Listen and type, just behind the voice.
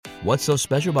What's so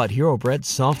special about Hero Bread's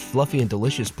soft, fluffy, and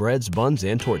delicious breads, buns,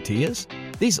 and tortillas?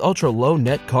 These ultra-low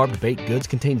net-carb baked goods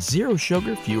contain zero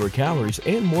sugar, fewer calories,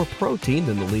 and more protein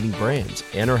than the leading brands,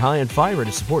 and are high in fiber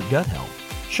to support gut health.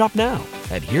 Shop now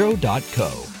at hero.co.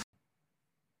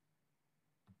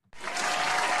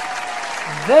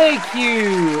 Thank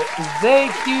you,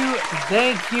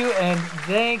 and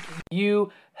thank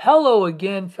you. Hello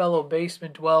again, fellow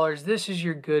basement dwellers. This is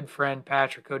your good friend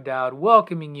Patrick O'Dowd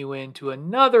welcoming you into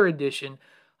another edition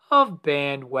of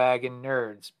Bandwagon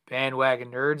Nerds. Bandwagon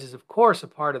Nerds is, of course, a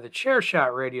part of the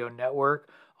Chairshot Radio Network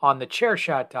on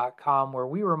thechairshot.com, where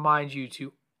we remind you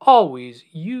to always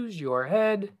use your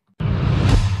head.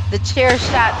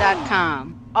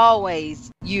 Thechairshot.com. Always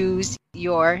use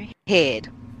your head.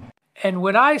 And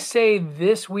when I say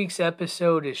this week's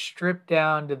episode is stripped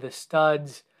down to the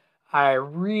studs, I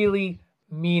really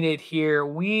mean it here.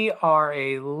 We are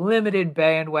a limited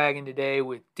bandwagon today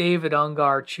with David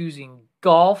Ungar choosing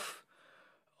golf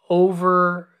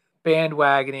over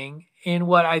bandwagoning in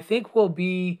what I think will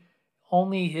be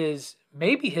only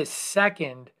maybe his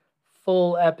second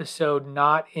full episode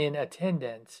not in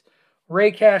attendance.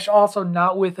 Ray Cash also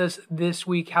not with us this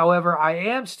week. However, I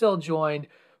am still joined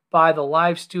by the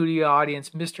live studio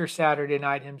audience, Mr. Saturday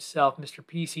Night himself, Mr.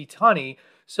 PC Tunney.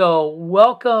 So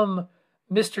welcome,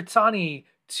 Mr. Tunney,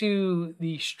 to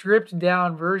the stripped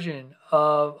down version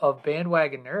of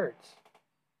Bandwagon Nerds.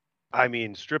 I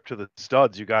mean, stripped to the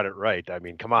studs, you got it right. I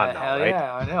mean, come on now, hell right?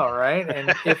 Yeah, I know, right?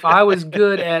 And if I was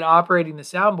good at operating the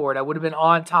soundboard, I would have been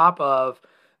on top of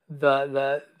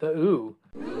the ooh,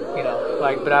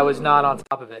 but I was not on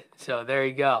top of it. So there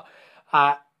you go.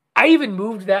 I even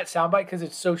moved that soundbite because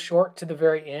it's so short to the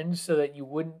very end so that I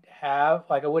wouldn't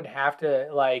have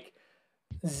to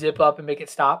zip up and make it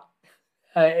stop.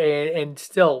 And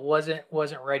still wasn't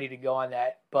ready to go on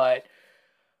that. But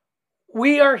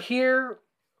we are here.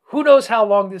 Who knows how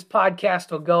long this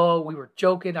podcast will go? We were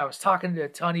joking. I was talking to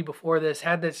Tony before this,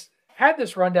 had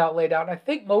this rundown laid out. And I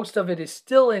think most of it is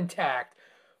still intact.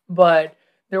 But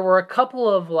there were a couple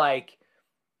of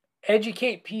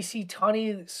educate PC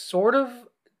Tony sort of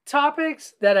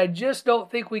topics that I just don't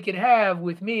think we can have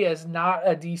with me as not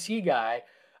a DC guy.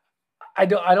 I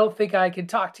don't think I can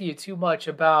talk to you too much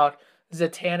about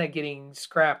Zatanna getting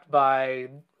scrapped by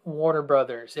Warner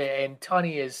Brothers, and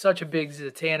Tunney is such a big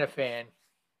Zatanna fan,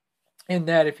 in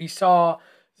that if he saw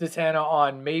Zatanna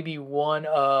on maybe one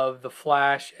of the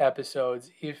Flash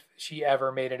episodes, if she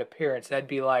ever made an appearance, that'd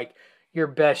be like your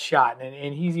best shot.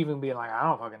 And he's even being like, I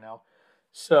don't fucking know.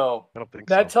 So I don't think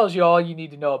that so. tells you all you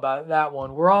need to know about that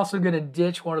one. We're also going to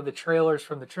ditch one of the trailers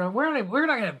from the trailer. We're not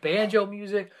going to have banjo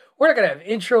music. We're not going to have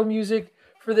intro music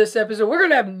for this episode. We're going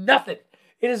to have nothing.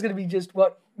 It is going to be just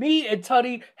what me and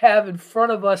Tunney have in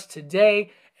front of us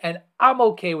today, and I'm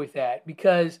okay with that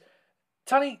because,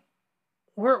 Tunney,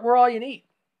 we're all you need.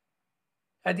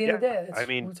 At the end of the day,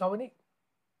 that's all we need.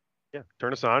 Yeah,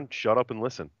 turn us on, shut up, and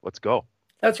listen. Let's go.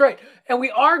 That's right. And we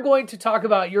are going to talk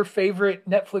about your favorite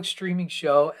Netflix streaming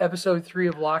show, episode 3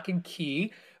 of Lock and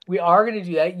Key. We are going to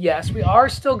do that. Yes, we are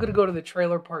still going to go to the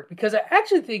trailer park because I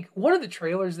actually think one of the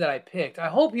trailers that I picked, I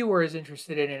hope you were as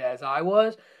interested in it as I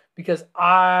was, because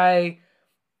I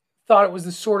thought it was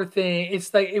the sort of thing,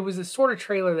 it was the sort of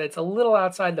trailer that's a little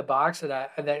outside the box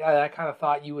that I kind of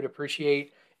thought you would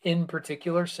appreciate in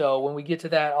particular. So when we get to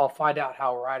that, I'll find out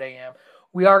how right I am.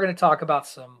 We are going to talk about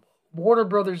some Warner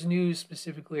Brothers news,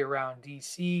 specifically around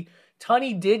DC.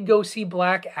 Tunney did go see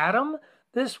Black Adam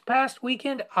this past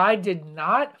weekend. I did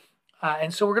not.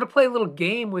 And so we're going to play a little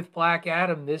game with Black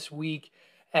Adam this week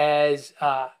as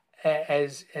I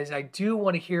do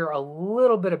want to hear a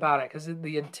little bit about it, because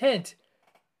the intent,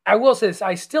 I will say this,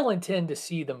 I still intend to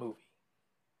see the movie.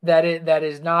 That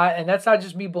is not, and that's not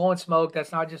just me blowing smoke.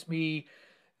 That's not just me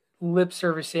lip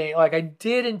servicing. I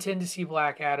did intend to see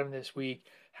Black Adam this week.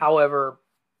 However,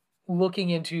 looking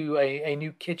into a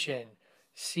new kitchen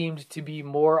seemed to be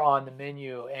more on the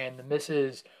menu, and the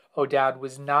Mrs. O'Dowd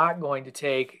was not going to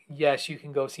take, yes, you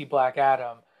can go see Black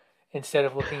Adam, instead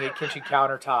of looking at kitchen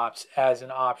countertops as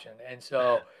an option. And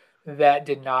so that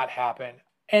did not happen.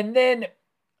 And then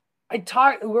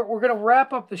we're going to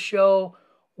wrap up the show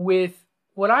with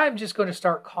what I'm just going to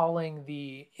start calling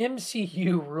the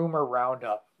MCU rumor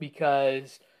roundup,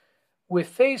 because with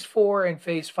Phase 4 and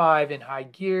Phase 5 in high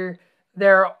gear,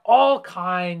 there are all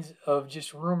kinds of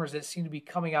just rumors that seem to be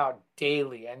coming out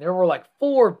daily. And there were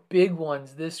 4 big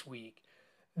ones this week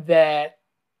that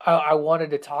I wanted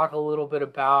to talk a little bit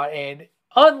about. And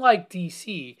unlike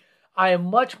DC, I am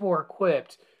much more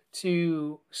equipped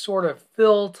to sort of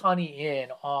fill Tunney in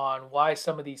on why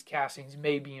some of these castings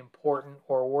may be important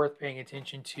or worth paying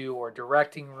attention to, or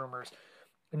directing rumors.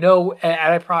 No,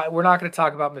 and we're not going to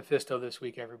talk about Mephisto this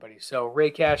week, everybody. So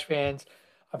Ray Cash fans,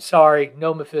 I'm sorry,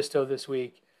 no Mephisto this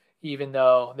week. Even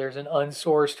though there's an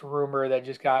unsourced rumor that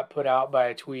just got put out by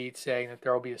a tweet saying that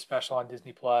there will be a special on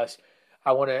Disney Plus.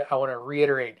 I want to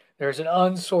reiterate. There's an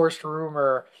unsourced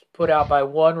rumor put out by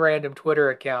one random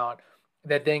Twitter account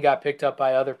that then got picked up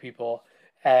by other people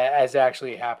as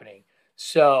actually happening.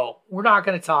 So we're not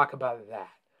going to talk about that.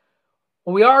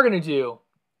 What we are going to do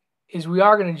is we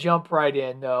are going to jump right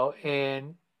in, though,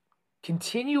 and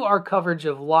continue our coverage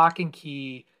of Lock and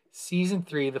Key Season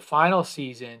 3, the final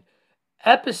season,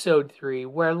 Episode 3,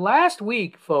 where last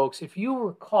week, folks, if you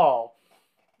recall,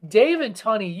 Dave and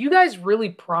Tunney, you guys really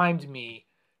primed me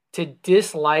to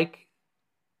dislike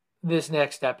this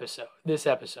episode.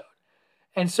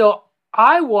 And so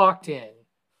I walked in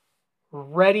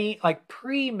ready, like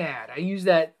pre-mad. I use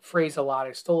that phrase a lot.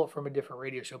 I stole it from a different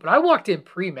radio show, but I walked in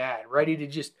pre-mad, ready to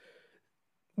just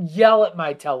yell at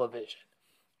my television.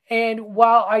 And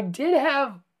while I did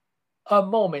have a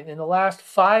moment in the last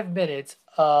 5 minutes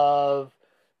of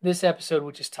this episode,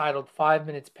 which is titled 5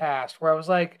 Minutes Past, where I was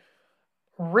like,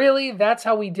 really? That's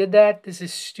how we did that? This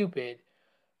is stupid.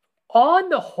 On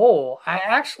the whole, I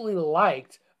actually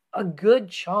liked a good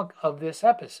chunk of this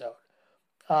episode.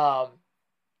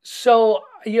 So,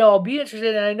 I'll be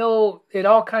interested, and I know it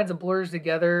all kinds of blurs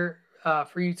together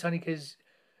for you, Tony, because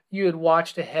you had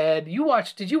watched ahead. Did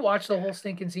you watch the whole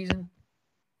stinking season?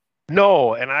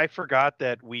 No, and I forgot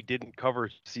that we didn't cover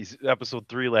episode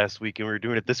 3 last week, and we were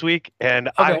doing it this week. And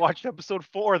okay. I watched episode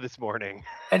 4 this morning.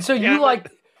 And so you liked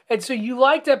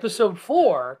episode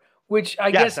 4, which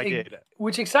I did.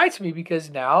 Which excites me because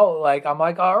now, I'm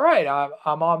like, all right,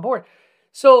 I'm on board.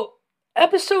 So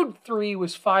episode 3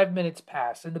 was 5 minutes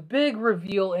past, and the big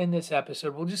reveal in this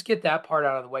episode, we'll just get that part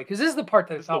out of the way because this is the part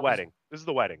that this is the wedding. This is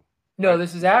the wedding. No, right?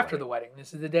 This is after the wedding.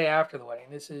 This is the day after the wedding.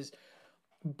 This is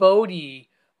Bodhi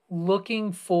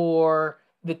looking for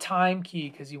the time key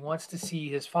because he wants to see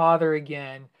his father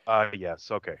again.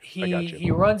 Yes, okay. I got you. He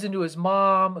runs into his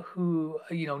mom, who,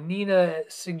 Nina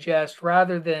suggests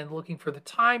rather than looking for the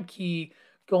time key,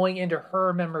 going into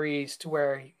her memories to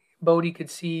where Bodhi could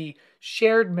see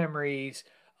shared memories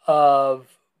of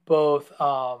both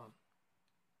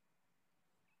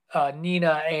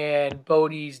Nina and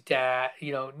Bodhi's dad,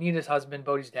 Nina's husband,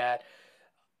 Bodhi's dad,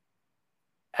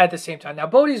 at the same time. Now,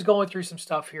 Bodhi's going through some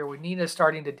stuff here with Nina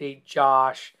starting to date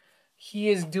Josh. He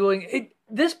is doing it.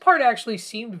 This part actually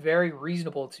seemed very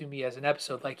reasonable to me as an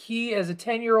episode. Like, he, as a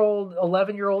 10-year-old,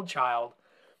 11-year-old child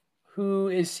who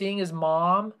is seeing his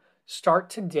mom start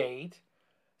to date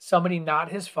somebody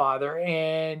not his father,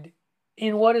 and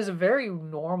in what is a very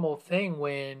normal thing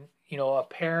when, a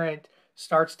parent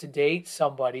starts to date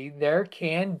somebody,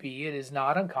 it is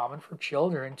not uncommon for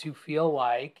children to feel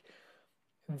like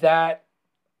that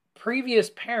previous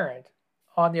parent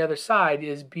on the other side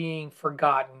is being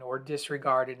forgotten or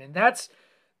disregarded, and that's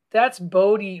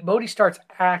Bodhi. Bodhi starts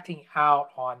acting out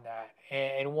on that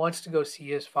and wants to go see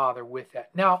his father with that.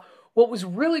 Now, what was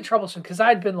really troublesome, because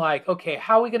I'd been like, okay,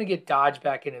 how are we going to get Dodge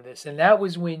back into this? And that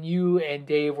was when you and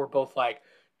Dave were both like,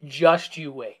 just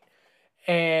you wait.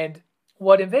 And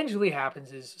what eventually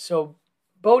happens is, so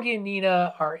Bodhi and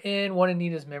Nina are in one of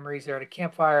Nina's memories. They're at a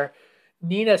campfire.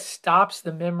 Nina stops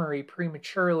the memory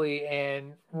prematurely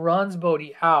and runs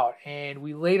Bodhi out. And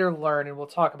we later learn, and we'll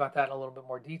talk about that in a little bit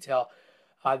more detail,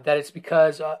 that it's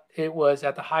because it was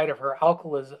at the height of her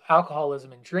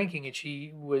alcoholism and drinking, and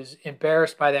she was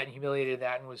embarrassed by that and humiliated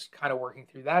that and was kind of working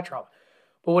through that trauma.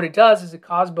 But what it does is it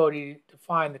caused Bodhi to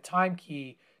find the time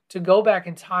key to go back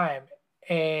in time,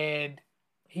 and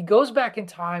he goes back in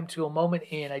time to a moment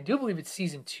in, I do believe it's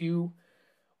season 2,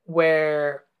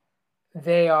 where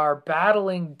they are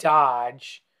battling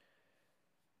Dodge,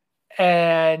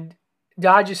 and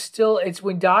it's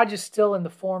when Dodge is still in the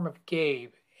form of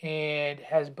Gabe and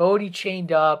has Bodhi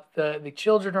chained up. The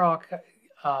children are all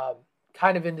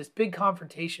kind of in this big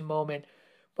confrontation moment.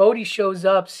 Bodhi shows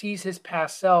up, sees his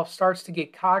past self, starts to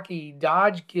get cocky.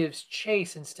 Dodge gives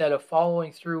chase instead of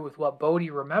following through with what Bodhi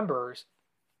remembers,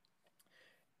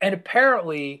 and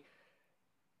apparently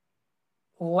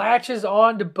latches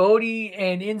on to Bodhi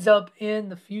and ends up in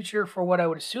the future for what I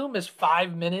would assume is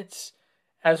 5 minutes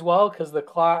as well, because the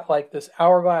clock, like this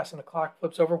hourglass and the clock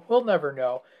flips over. We'll never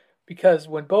know, because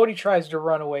when Bodhi tries to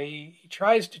run away, he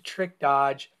tries to trick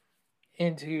Dodge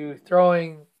into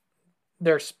throwing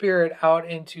their spirit out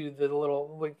into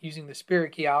using the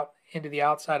spirit key out into the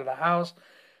outside of the house.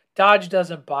 Dodge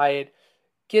doesn't buy it,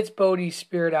 gets Bodhi's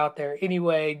spirit out there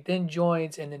anyway, then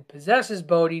joins and then possesses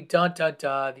Bodhi. Dun dun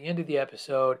dun. The end of the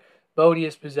episode, Bodhi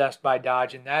is possessed by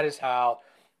Dodge, and that is how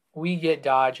we get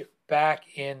Dodge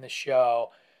back in the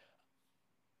show.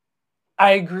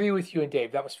 I agree with you and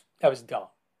Dave. That was dumb.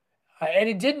 And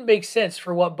it didn't make sense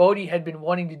for what Bodhi had been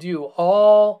wanting to do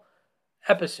all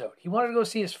episode. He wanted to go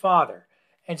see his father.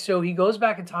 And so he goes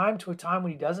back in time to a time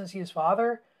when he doesn't see his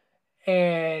father.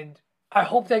 And I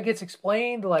hope that gets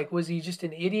explained. Like, was he just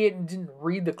an idiot and didn't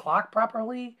read the clock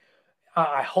properly?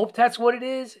 I hope that's what it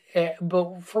is.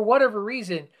 But for whatever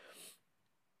reason,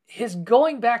 his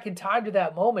going back in time to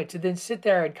that moment to then sit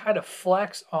there and kind of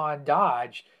flex on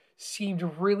Dodge seemed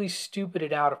really stupid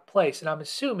and out of place. And I'm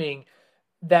assuming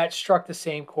that struck the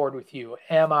same chord with you.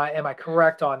 Am I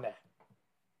correct on that?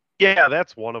 Yeah,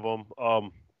 that's one of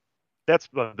them. That's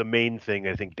the main thing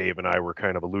I think Dave and I were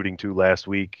kind of alluding to last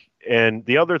week. And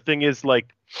the other thing is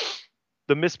like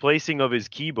the misplacing of his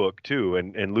key book too,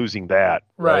 and losing that.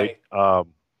 Right.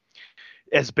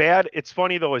 As bad. It's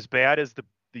funny though, as bad as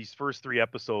these first 3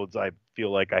 episodes, I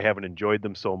feel like I haven't enjoyed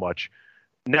them so much.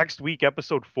 Next week,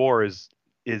 episode 4 is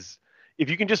if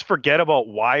you can just forget about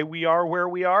why we are where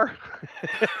we are,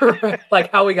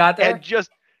 like how we got there,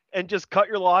 and just cut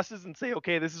your losses and say,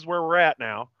 okay, this is where we're at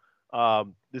now.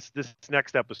 This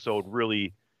next episode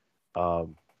really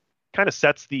kind of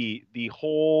sets the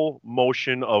whole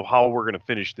motion of how we're going to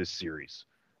finish this series.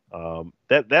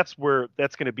 That's where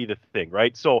that's going to be the thing,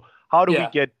 right? So how do we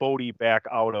get Bodhi back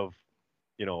out of,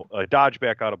 Dodge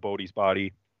back out of Bodhi's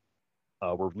body?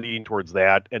 We're leading towards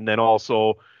that, and then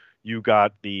also you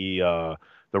got the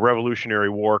Revolutionary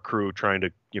War crew trying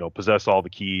to possess all the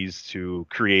keys to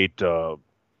create a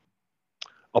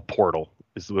portal.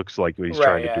 This looks like what he's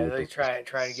trying to do. They trying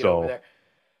to get over there.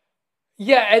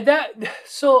 Yeah, and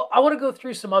so I want to go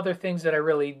through some other things that I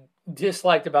really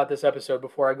disliked about this episode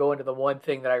before I go into the one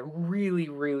thing that I really,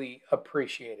 really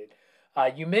appreciated.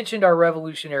 You mentioned our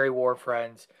Revolutionary War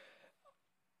friends.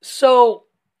 So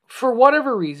for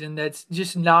whatever reason, that's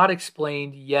just not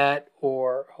explained yet,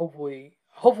 or hopefully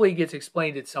it gets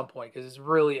explained at some point because it's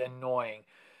really annoying.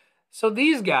 So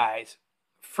these guys,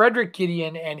 Frederick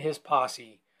Gideon and his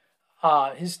posse,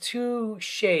 his 2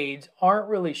 shades aren't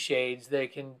really shades. They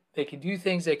can do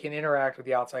things. They can interact with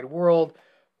the outside world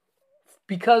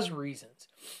because reasons.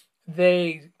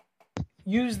 They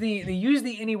use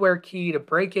the anywhere key to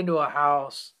break into a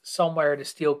house somewhere to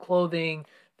steal clothing.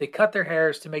 They cut their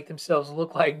hairs to make themselves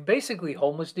look like basically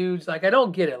homeless dudes. Like, I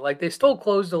don't get it. Like, they stole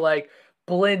clothes to like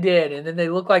blend in, and then they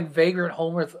look like vagrant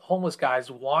homeless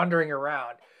guys wandering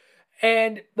around.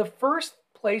 And the first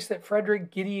place that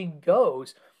Frederick Gideon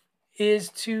goes is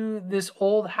to this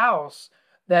old house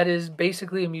that is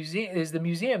basically a museum, is the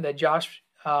museum that Josh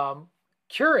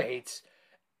curates.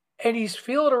 And he's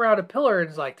feeling around a pillar and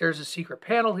is like, there's a secret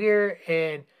panel here.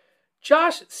 And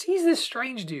Josh sees this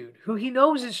strange dude who he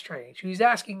knows is strange, who he's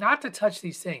asking not to touch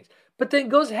these things, but then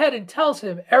goes ahead and tells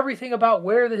him everything about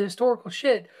where the historical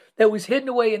shit that was hidden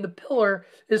away in the pillar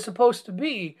is supposed to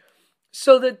be,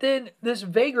 so that then this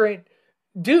vagrant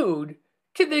dude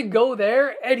can then go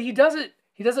there, and he doesn't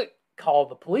call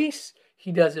the police,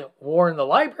 he doesn't warn the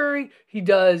library, he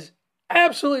does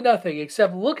absolutely nothing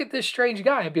except look at this strange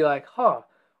guy and be like,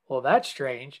 well, that's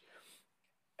strange.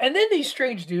 And then these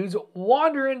strange dudes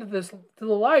wander into the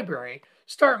library,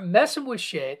 start messing with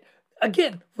shit.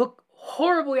 Again, look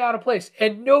horribly out of place,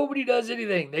 and nobody does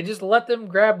anything. They just let them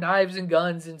grab knives and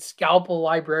guns and scalp a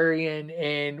librarian,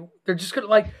 and they're just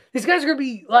gonna these guys are gonna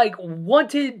be like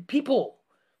wanted people.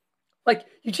 Like,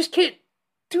 you just can't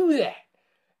do that.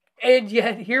 And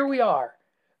yet here we are.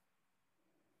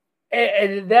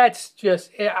 And that's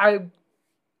just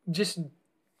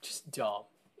dumb.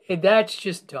 And that's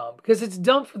just dumb, because it's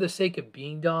dumb for the sake of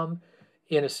being dumb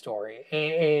in a story.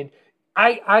 And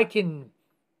I can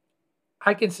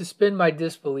suspend my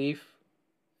disbelief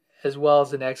as well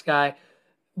as the next guy.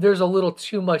 There's a little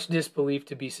too much disbelief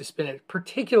to be suspended,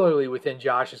 particularly within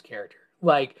Josh's character.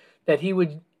 Like, that he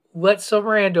would let some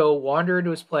rando wander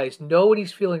into his place, know what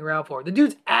he's feeling around for. The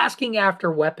dude's asking after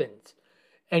weapons,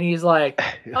 and he's like,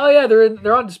 "Oh yeah,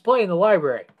 they're on display in the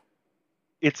library."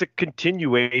 It's a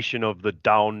continuation of the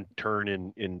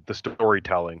downturn in the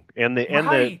storytelling, and the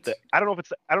I don't know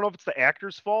if it's the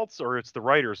actor's faults or it's the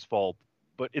writer's fault,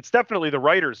 but it's definitely the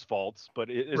writer's faults. But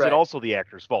is it also the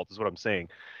actor's fault? Is what I'm saying.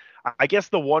 I guess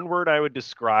the one word I would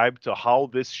describe to how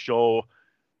this show,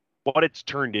 what it's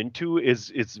turned into,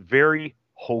 is it's very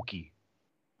hokey,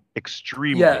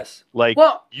 extremely. Yes.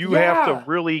 You have to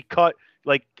really cut.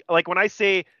 Like when I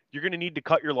say you're going to need to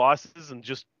cut your losses and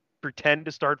just pretend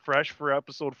to start fresh for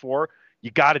episode 4, you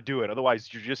got to do it.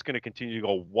 Otherwise, you're just going to continue to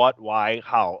go, what, why,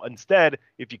 how? Instead,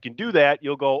 if you can do that,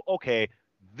 you'll go, okay,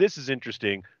 this is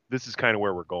interesting. This is kind of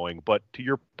where we're going. But to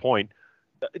your point,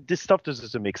 this stuff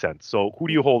doesn't make sense. So who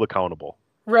do you hold accountable?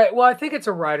 Right. Well, I think it's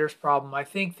a writer's problem. I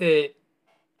think that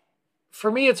for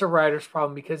me, it's a writer's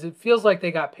problem because it feels like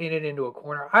they got painted into a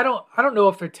corner. I don't know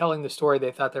if they're telling the story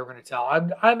they thought they were going to tell.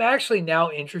 I'm actually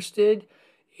now interested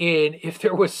in if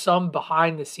there was some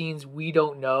behind the scenes we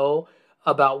don't know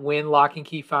about when Lock and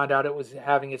Key found out it was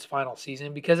having its final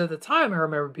season. Because at the time, I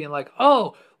remember being like,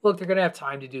 "Oh, look, they're going to have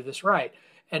time to do this right."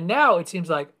 And now it seems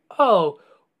like, "Oh,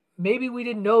 maybe we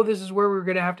didn't know this is where we were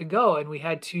going to have to go, and we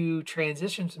had to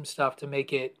transition some stuff to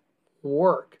make it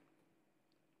work."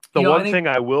 The You know, I one think thing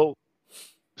I will,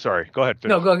 sorry, go ahead,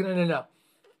 no, finish. no.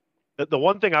 The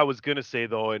one thing I was gonna say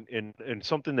though, and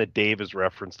something that Dave has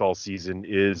referenced all season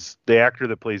is the actor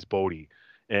that plays Bodhi,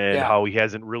 and Yeah, how he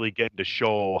hasn't really getting to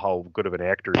show how good of an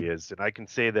actor he is. And I can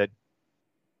say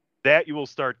that you will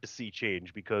start to see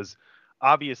change because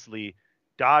obviously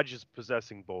Dodge is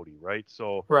possessing Bodhi, right?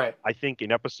 So right. I think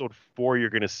in episode 4 you're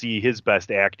gonna see his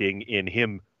best acting in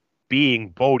him being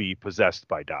Bodhi possessed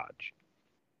by Dodge.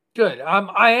 Good.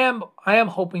 I am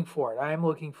hoping for it. I am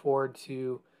looking forward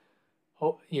to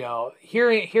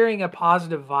hearing a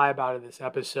positive vibe out of this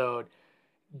episode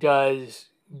does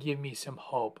give me some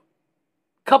hope.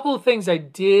 Couple of things I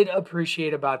did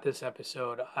appreciate about this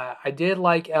episode. I did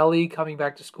like Ellie coming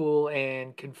back to school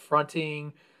and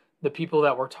confronting the people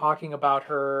that were talking about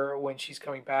her when she's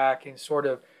coming back and sort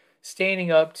of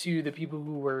standing up to the people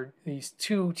who were these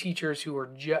two teachers who were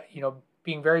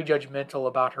being very judgmental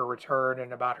about her return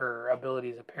and about her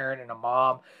ability as a parent and a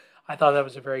mom. I thought that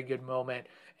was a very good moment.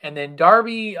 And then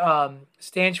Darby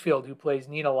Stanchfield, who plays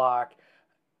Nina Locke,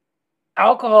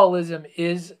 alcoholism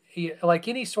is like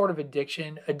any sort of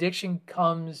addiction. Addiction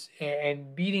comes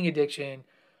and beating addiction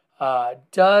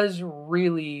does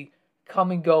really come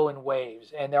and go in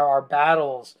waves, and there are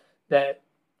battles that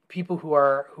people who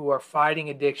are fighting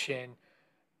addiction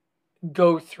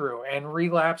go through, and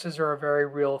relapses are a very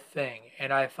real thing.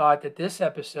 And I thought that this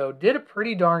episode did a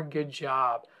pretty darn good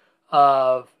job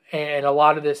of, and a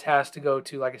lot of this has to go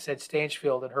to, like I said,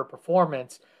 Stanchfield and her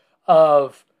performance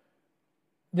of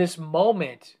this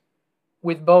moment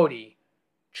with Bodhi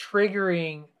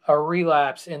triggering a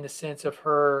relapse in the sense of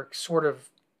her sort of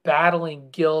battling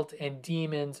guilt and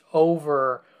demons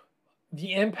over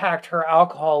the impact her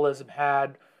alcoholism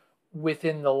had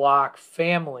within the Locke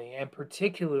family and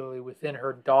particularly within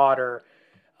her daughter.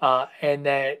 And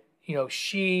that,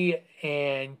 she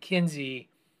and Kinsey,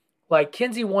 like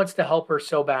Kinsey wants to help her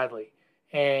so badly.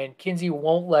 And Kinsey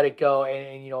won't let it go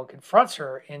and confronts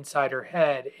her inside her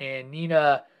head. And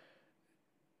Nina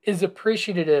is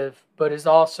appreciative, but is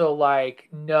also like,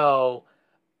 no,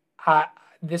 I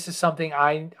this is something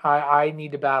I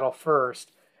need to battle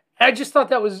first. And I just thought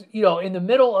that was, in the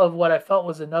middle of what I felt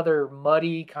was another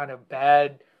muddy, kind of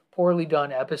bad, poorly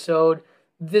done episode.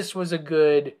 This was a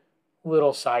good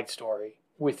little side story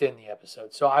within the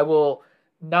episode. So I will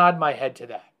nod my head to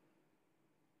that.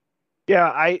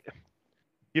 Yeah,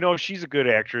 she's a good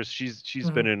actress. She's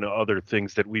been in other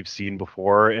things that we've seen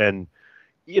before, and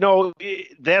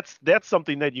that's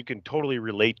something that you can totally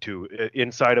relate to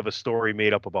inside of a story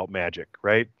made up about magic,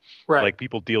 right? Right. Like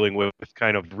people dealing with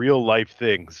kind of real life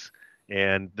things,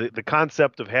 and the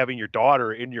concept of having your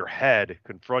daughter in your head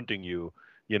confronting you,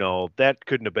 that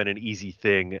couldn't have been an easy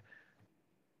thing.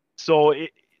 So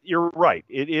you're right.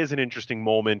 It is an interesting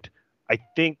moment. I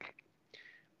think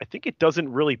it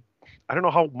doesn't really. I don't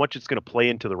know how much it's going to play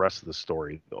into the rest of the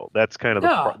story, though. That's kind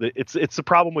of it's the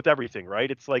problem with everything,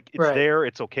 right? It's like it's there,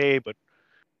 it's okay, but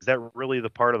is that really the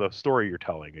part of the story you're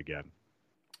telling again?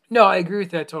 No, I agree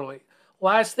with that totally.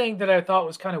 Last thing that I thought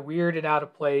was kind of weird and out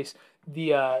of place,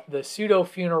 the pseudo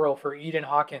funeral for Eden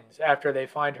Hawkins after they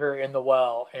find her in the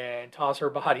well and toss her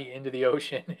body into the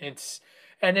ocean.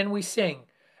 And then we sing.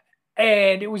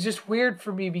 And it was just weird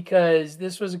for me because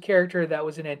this was a character that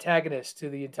was an antagonist to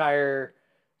the entire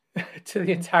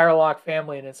Locke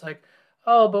family, and it's like,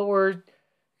 oh, but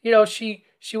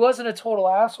she wasn't a total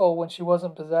asshole when she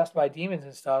wasn't possessed by demons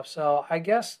and stuff. So I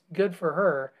guess good for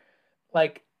her.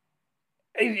 Like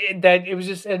it was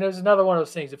just, and it was another one of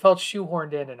those things. It felt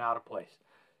shoehorned in and out of place.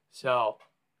 So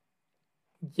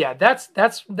yeah,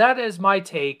 that is my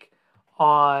take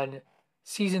on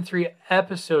season 3,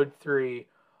 episode 3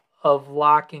 of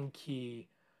Lock and Key.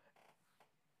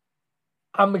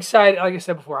 I'm excited. Like I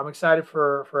said before, I'm excited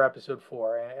for episode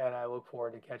 4, and I look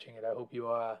forward to catching it. I hope you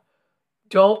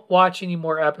don't watch any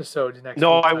more episodes next week.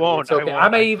 No, I won't. It's okay.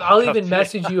 I'll even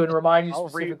message you and remind you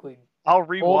specifically. I'll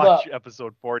rewatch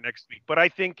episode 4 next week. But I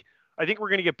think we're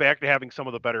going to get back to having some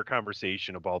of the better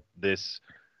conversation about this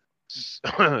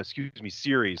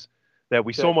series that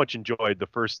we so much enjoyed the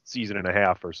first season and a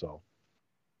half or so.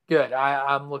 Good.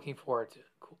 I'm looking forward to it.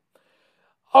 Cool.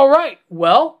 All right.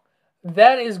 Well,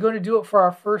 that is going to do it for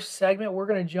our first segment. We're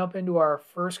going to jump into our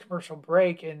first commercial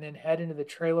break and then head into the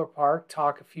trailer park,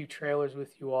 talk a few trailers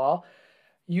with you all.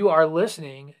 You are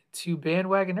listening to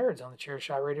Bandwagon Nerds on the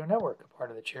Chairshot Radio Network, a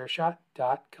part of the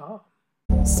Chairshot.com.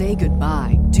 Say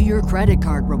goodbye to your credit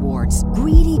card rewards.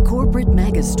 Greedy corporate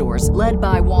mega stores, led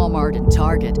by Walmart and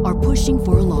Target, are pushing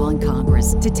for a law in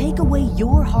Congress to take away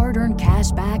your hard-earned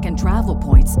cash back and travel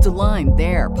points to line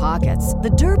their pockets. The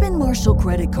Durbin-Marshall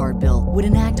credit card bill would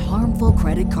enact harmful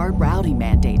credit card routing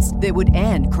mandates that would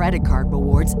end credit card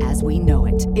rewards as we know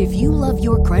it. If you love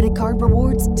your credit card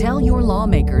rewards, tell your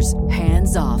lawmakers,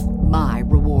 hands off my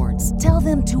rewards. Tell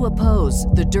them to oppose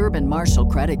the Durbin-Marshall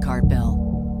credit card bill.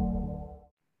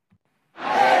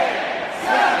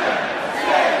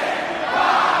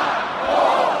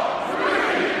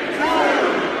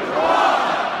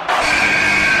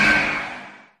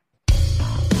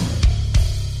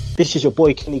 This is your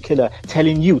boy Kenny Killer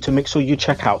telling you to make sure you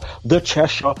check out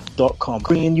thechairshot.com,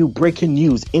 bringing you breaking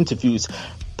news, interviews,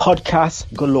 podcasts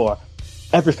galore,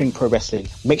 everything pro wrestling.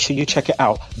 Make sure you check it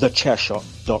out,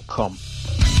 thechairshot.com.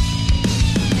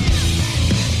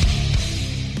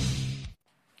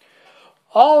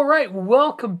 All right,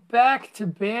 welcome back to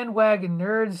Bandwagon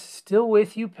Nerds. Still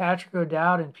with you, Patrick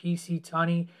O'Dowd and PC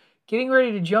Tunney. Getting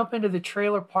ready to jump into the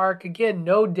trailer park. Again,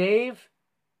 no Dave,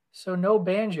 so no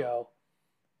banjo.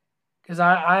 Because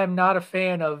I am not a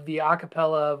fan of the a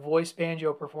cappella voice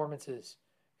banjo performances.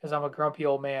 Because I'm a grumpy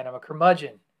old man. I'm a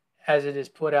curmudgeon, as it is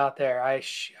put out there. I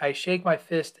shake my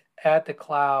fist at the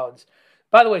clouds.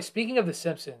 By the way, speaking of The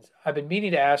Simpsons, I've been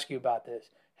meaning to ask you about this.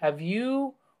 Have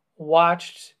you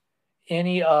watched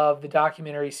any of the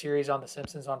documentary series on The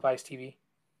Simpsons on Vice TV?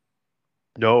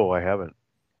 No, I haven't.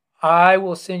 I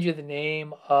will send you the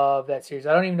name of that series.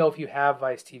 I don't even know if you have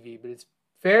Vice TV, but it's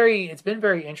been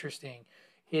very interesting.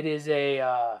 It is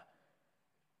it's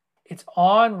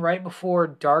on right before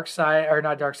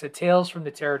Tales from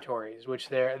the Territories, which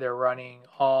they're running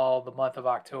all the month of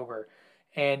October.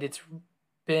 And it's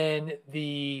been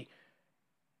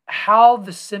how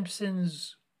the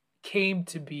Simpsons came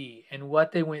to be and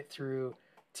what they went through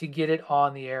to get it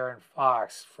on the air in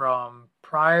Fox, from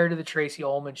prior to the Tracy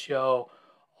Ullman show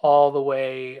all the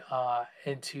way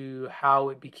into how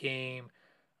it became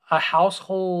a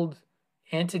household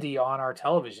entity on our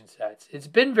television sets. It's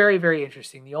been very, very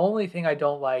interesting. The only thing I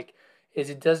don't like is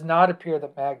it does not appear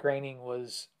that Matt Groening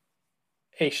was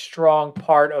a strong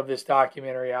part of this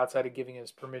documentary outside of giving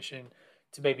us permission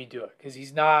to maybe do it, because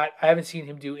he's not. I haven't seen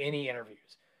him do any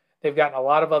interviews. They've gotten a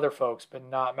lot of other folks, but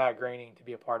not Matt Groening to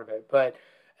be a part of it. But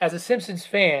as a Simpsons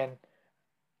fan,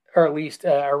 or at least you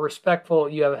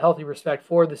have a healthy respect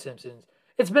for The Simpsons,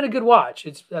 it's been a good watch.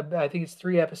 I think it's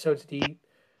 3 episodes deep,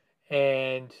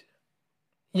 and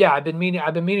yeah, I've been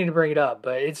meaning to bring it up,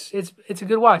 but it's a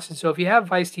good watch. And so if you have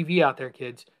Vice TV out there,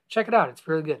 kids, check it out. It's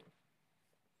really good.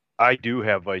 I do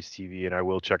have Vice TV, and I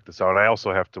will check this out. I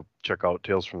also have to check out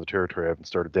Tales from the Territory. I haven't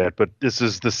started that, but this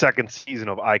is the second season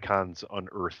of Icons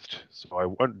Unearthed.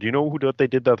 So do you know who they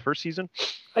did that first season?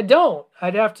 I don't.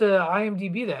 I'd have to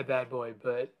IMDb that bad boy,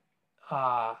 but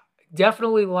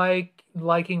definitely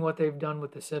liking what they've done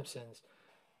with The Simpsons.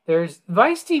 There's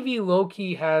Vice TV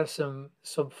low-key has some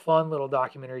fun little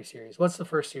documentary series. What's the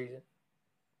first season?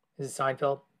 Is it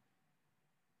Seinfeld?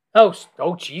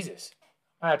 Oh Jesus.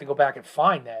 I have to go back and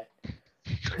find that.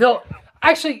 No,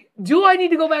 actually, do I need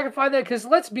to go back and find that? Because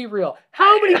let's be real.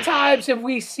 How many times have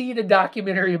we seen a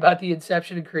documentary about the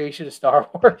inception and creation of Star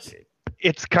Wars?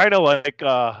 It's kind of like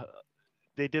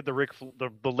they did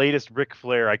the latest Ric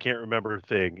Flair, I can't remember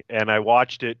thing, and I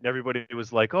watched it, and everybody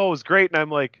was like, "Oh, it was great," and I'm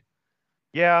like,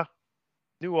 "Yeah,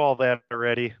 knew all that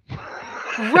already."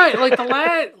 Right,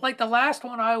 like the last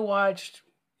one I watched,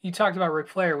 you talked about Ric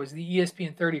Flair, was the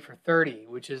ESPN 30 for 30,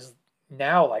 which is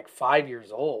now like 5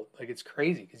 years old. Like, it's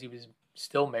crazy because he was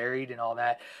still married and all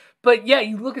that. But yeah,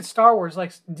 you look at Star Wars,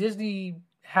 like Disney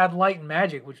had Light and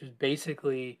Magic, which was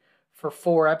basically for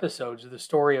 4 episodes of the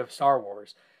story of Star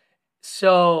Wars.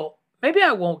 So maybe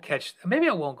I won't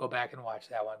go back and watch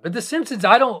that one. But The Simpsons,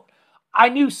 I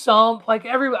knew some,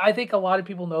 I think a lot of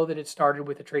people know that it started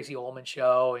with the Tracy Ullman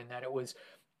show and that it was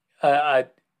a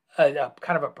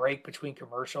kind of a break between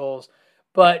commercials.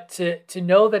 But to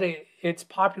know that its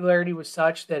popularity was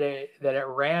such that it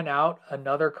ran out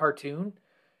another cartoon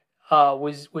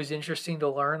was interesting to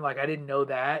learn. Like, I didn't know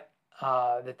that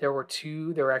there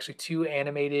were actually 2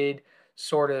 animated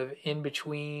sort of in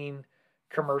between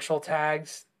commercial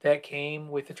tags that came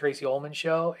with the Tracy Ullman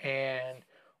show, and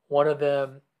one of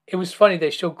them, it was funny, they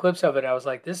showed clips of it. I was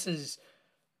like, this is,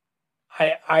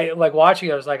 I like watching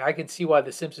it. I was like, I can see why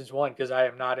The Simpsons won, because I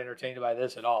am not entertained by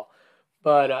this at all.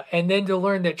 But and then to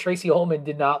learn that Tracy Ullman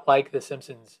did not like The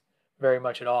Simpsons very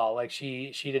much at all. Like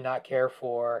she did not care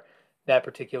for that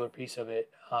particular piece of it.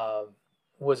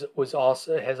 Was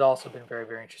also has also been very,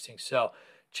 very interesting. So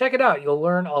check it out. You'll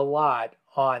learn a lot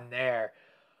on there.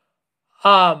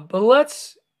 But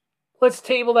let's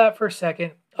table that for a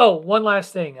second. Oh, one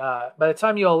last thing. By the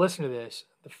time you all listen to this,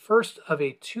 the first of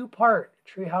a two-part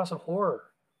Treehouse of Horror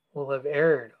will have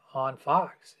aired on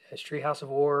Fox, as Treehouse of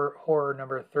Horror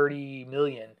number 30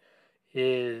 million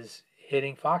is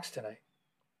hitting Fox tonight.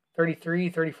 33,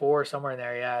 34, somewhere in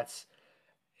there. Yeah,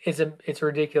 it's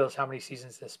ridiculous how many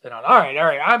seasons this has been on. All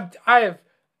right. I have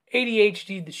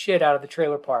ADHD'd the shit out of the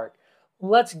trailer park.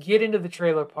 Let's get into the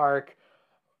trailer park,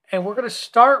 and we're going to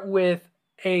start with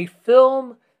a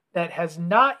film that has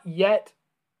not yet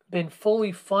been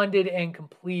fully funded and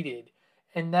completed,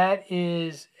 and that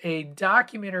is a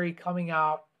documentary coming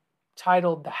out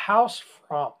titled The House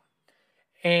From.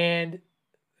 And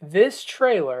this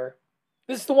trailer,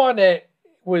 this is the one that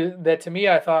to me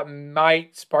I thought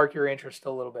might spark your interest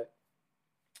a little bit,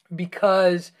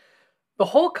 because the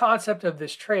whole concept of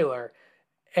this trailer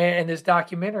and this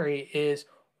documentary is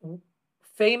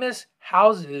famous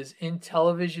houses in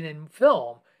television and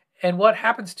film, and what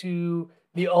happens to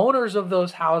the owners of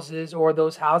those houses or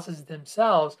those houses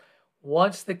themselves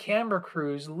once the camera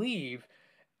crews leave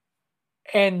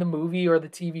and the movie or the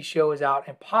TV show is out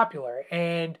and popular.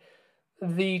 And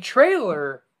the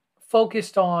trailer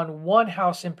focused on one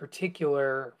house in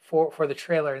particular for the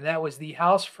trailer, and that was the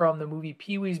house from the movie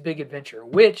Pee-wee's Big Adventure,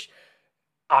 which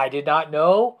I did not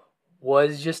know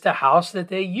was just a house that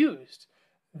they used.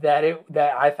 That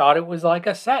I thought it was like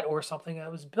a set or something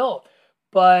that was built.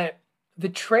 But the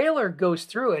trailer goes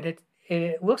through it.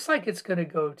 It looks like it's going to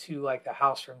go to like the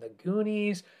house from the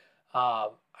Goonies. I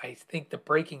think the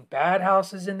Breaking Bad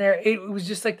house is in there. It was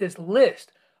just like this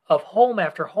list of home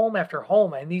after home after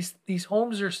home. And these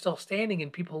homes are still standing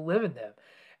and people live in them.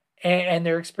 And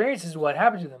their experiences, what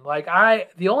happened to them. Like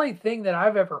the only thing that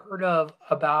I've ever heard of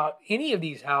about any of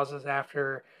these houses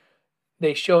after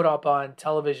they showed up on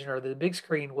television or the big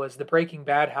screen was the Breaking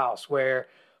Bad house where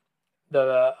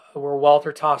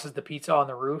Walter tosses the pizza on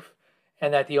the roof,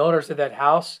 and that the owners of that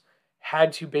house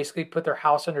had to basically put their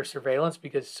house under surveillance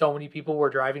because so many people were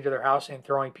driving to their house and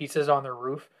throwing pizzas on their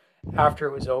roof after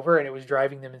it was over, and it was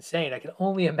driving them insane. I can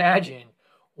only imagine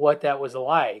what that was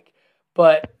like.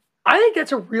 But I think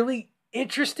that's a really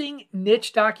interesting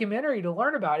niche documentary to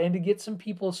learn about and to get some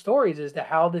people's stories as to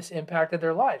how this impacted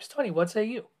their lives. Tony, what say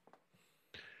you?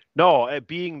 No,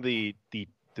 being the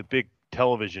big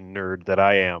television nerd that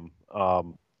I am,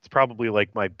 it's probably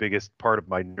like my biggest part of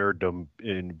my nerddom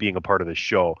in being a part of this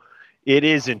show. It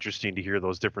is interesting to hear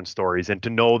those different stories and to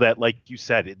know that, like you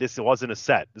said, this wasn't a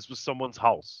set. This was someone's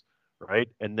house, right?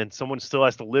 And then someone still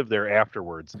has to live there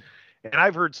afterwards. And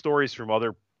I've heard stories from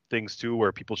other things too,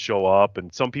 where people show up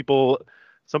and some people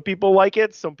like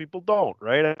it, some people don't,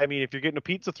 right? I mean, if you're getting a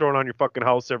pizza thrown on your fucking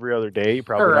house every other day, you're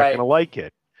probably not going to like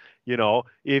it. You know,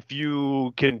 if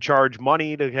you can charge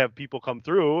money to have people come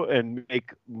through and make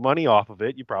money off of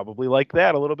it, you probably like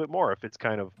that a little bit more if it's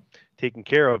kind of taken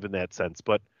care of in that sense.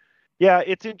 But yeah,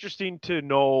 it's interesting to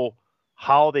know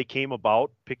how they came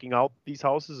about picking out these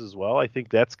houses as well. I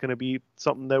think that's going to be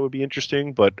something that would be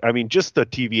interesting. But I mean, just the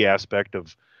TV aspect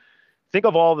of, think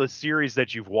of all the series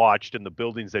that you've watched and the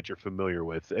buildings that you're familiar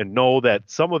with and know that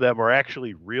some of them are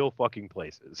actually real fucking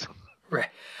places. Right.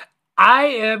 I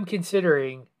am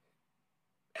considering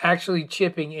actually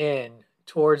chipping in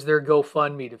towards their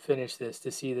GoFundMe to finish this,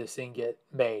 to see this thing get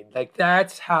made. Like,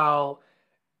 that's how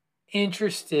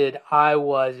interested I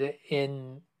was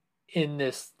in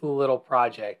this little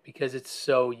project, because it's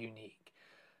so unique.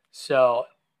 So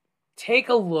take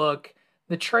a look.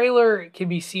 The trailer can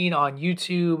be seen on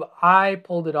YouTube. I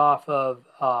pulled it off of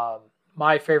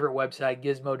my favorite website,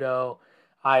 Gizmodo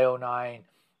IO9.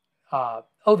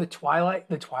 The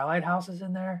Twilight House is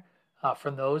in there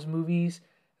from those movies.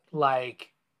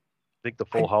 Like, I think the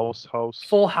Full House.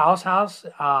 Full House.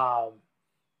 I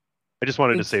just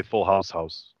wanted to say Full House.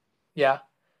 Yeah,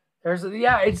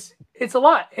 it's a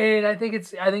lot, and I think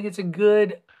it's a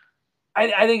good.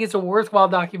 I think it's a worthwhile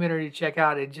documentary to check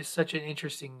out, and just such an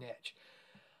interesting niche.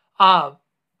 I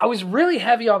was really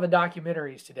heavy on the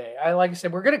documentaries today. Like I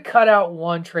said, we're going to cut out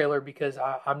one trailer because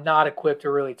I'm not equipped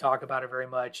to really talk about it very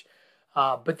much.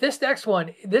 But this next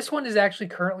one, is actually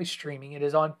currently streaming. It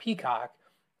is on Peacock.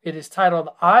 It is titled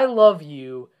 "I Love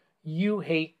You, You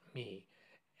Hate Me."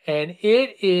 And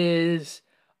it is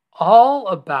all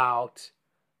about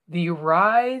the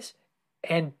rise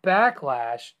and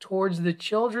backlash towards the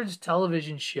children's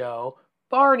television show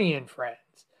Barney and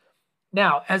Friends.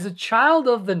 Now, as a child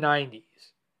of the 90s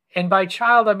And by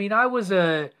child, I mean I was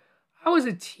a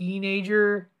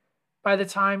teenager by the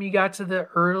time you got to the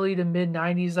early to mid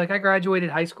 90s. Like I graduated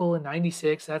high school in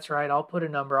 96. That's right. I'll put a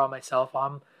number on myself.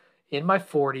 I'm in my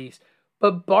 40s.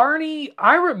 But Barney,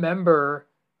 I remember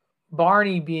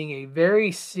Barney being a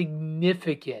very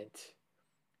significant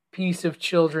piece of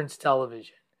children's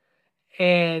television.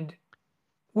 And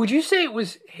would you say it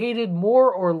was hated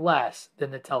more or less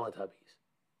than the Teletubbies?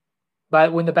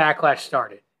 But when the backlash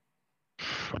started.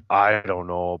 I don't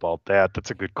know about that.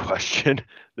 That's a good question.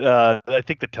 I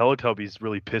think the Teletubbies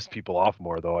really pissed people off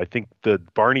more, though. I think the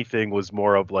Barney thing was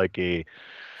more of like a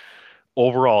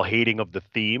overall hating of the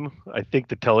theme. I think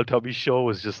the Teletubbies show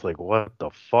was just like, what the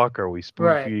fuck are we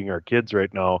spoon feeding our kids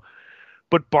right now?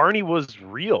 But Barney was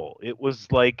real. It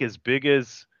was like as big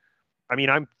as, I mean,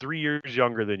 I'm 3 years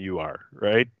younger than you are,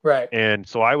 right? Right. And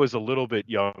so I was a little bit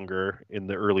younger in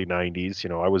the early 90s. You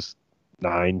know, I was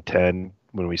 9, 10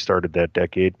 when we started that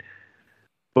decade.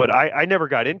 But I never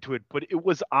got into it. But it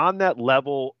was on that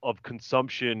level of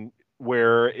consumption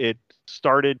where it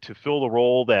started to fill the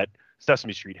role that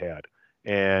Sesame Street had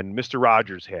and Mr.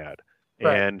 Rogers had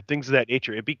and things of that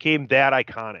nature. It became that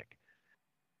iconic.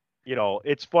 You know,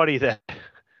 it's funny that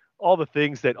all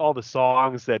the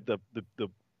songs that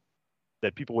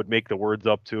that people would make the words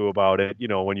up to about it, you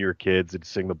know, when you were kids and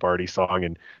sing the Barney song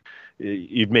and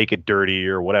you'd make it dirty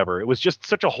or whatever. It was just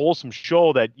such a wholesome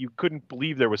show that you couldn't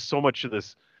believe there was so much of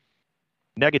this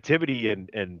negativity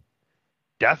and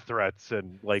death threats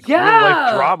and like real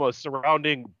life drama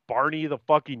surrounding Barney the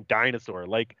fucking dinosaur.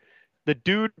 Like the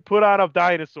dude put on a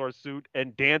dinosaur suit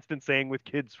and danced and sang with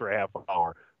kids for half an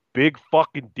hour. Big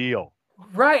fucking deal.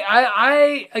 Right.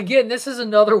 I again, this is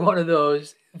another one of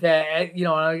those that, you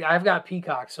know, I've got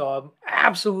Peacock, so I'm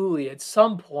absolutely at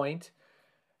some point,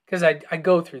 because I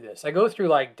go through this. I go through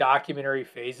like documentary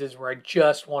phases where I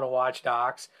just want to watch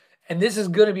docs. And this is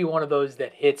going to be one of those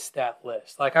that hits that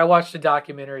list. Like I watched a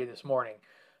documentary this morning.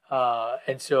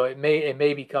 And so it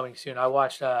may be coming soon. I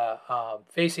watched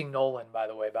Facing Nolan, by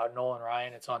the way, about Nolan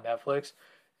Ryan. It's on Netflix.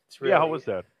 It's really, yeah, how was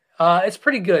that? It's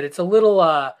pretty good. It's a little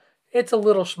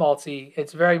schmaltzy.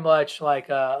 It's very much like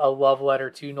a love letter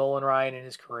to Nolan Ryan and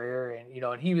his career, and you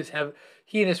know, and he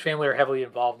and his family are heavily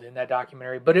involved in that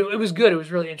documentary. But it was good. It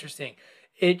was really interesting.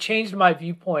 It changed my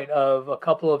viewpoint of a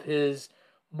couple of his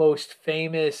most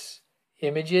famous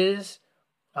images,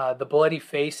 the bloody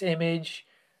face image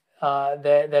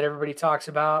that everybody talks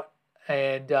about,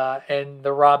 and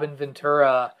the Robin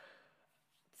Ventura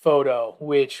photo,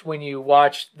 which when you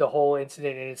watch the whole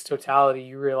incident in its totality,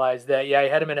 you realize that, yeah, he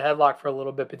had him in a headlock for a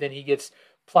little bit, but then he gets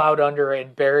plowed under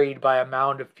and buried by a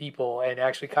mound of people and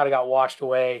actually kind of got washed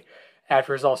away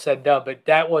after it's all said and done. But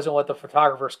that wasn't what the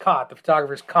photographers caught. The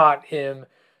photographers caught him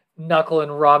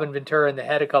knuckling Robin Ventura in the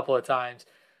head a couple of times.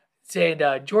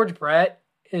 And George Brett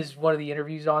is one of the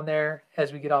interviews on there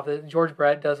as we get off this. George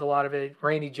Brett does a lot of it.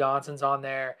 Randy Johnson's on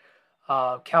there.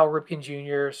 Cal Ripken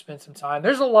Jr. spent some time.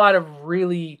 There's a lot of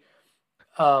really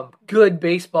good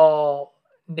baseball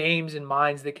names and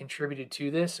minds that contributed to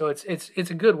this. So it's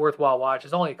a good, worthwhile watch.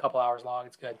 It's only a couple hours long.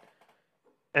 It's good.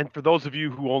 And for those of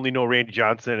you who only know Randy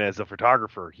Johnson as a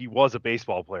photographer, he was a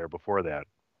baseball player before that.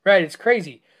 Right. It's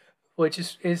crazy, which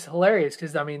is hilarious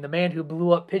because, I mean, the man who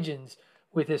blew up pigeons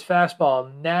with his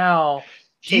fastball now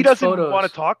he doesn't want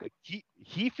to talk.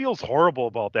 He feels horrible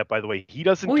about that, by the way. He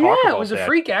doesn't talk about that. It was a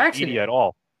freak accident at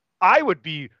all. I was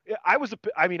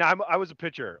a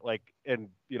pitcher, like, and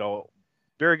you know,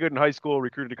 very good in high school,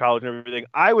 recruited to college and everything.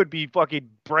 I would be fucking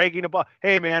bragging about,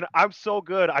 hey man, I'm so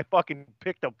good. I fucking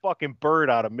picked a fucking bird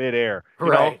out of midair. You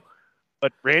know?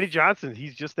 But Randy Johnson,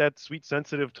 he's just that sweet,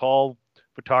 sensitive, tall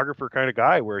photographer kind of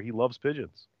guy where he loves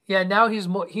pigeons. Yeah, now he's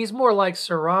more like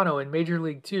Serrano in Major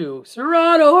League 2.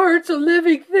 Serrano hurts a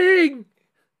living thing.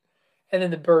 And then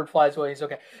the bird flies away. He's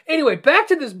okay. Anyway, back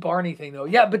to this Barney thing, though.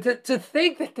 Yeah, but to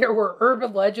think that there were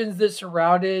urban legends that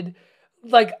surrounded,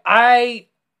 like, I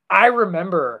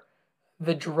remember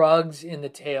the drugs in the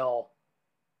tail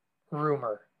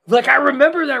rumor. Like, I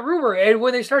remember that rumor. And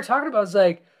when they started talking about it, I was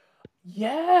like,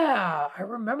 yeah, I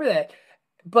remember that.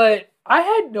 But I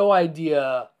had no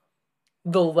idea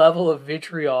the level of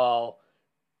vitriol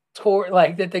toward,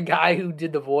 like, that the guy who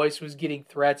did the voice was getting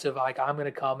threats of, like, I'm going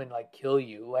to come and, like, kill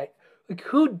you. Like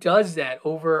who does that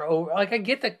over like, I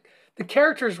get the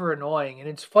characters were annoying and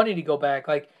it's funny to go back,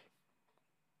 like,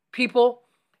 people,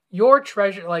 your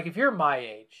treasure, like, if you're my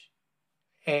age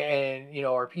and you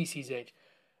know, or PC's age,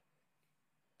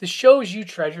 the shows you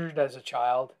treasured as a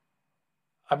child,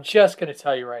 I'm just going to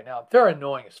tell you right now, they're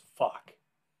annoying as fuck.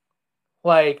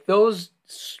 Like, those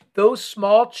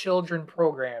small children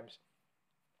programs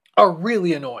are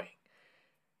really annoying.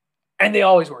 And they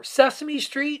always were. Sesame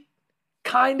Street,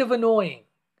 kind of annoying.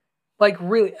 Like,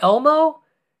 really, Elmo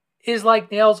is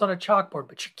like nails on a chalkboard,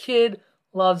 but your kid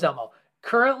loves Elmo.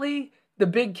 Currently, the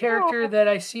big character that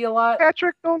I see a lot,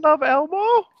 Patrick don't love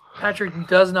Elmo. Patrick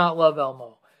does not love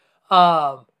Elmo.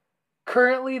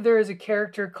 Currently, there is a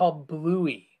character called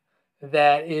Bluey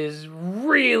that is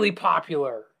really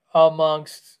popular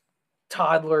amongst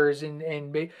toddlers and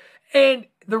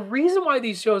the reason why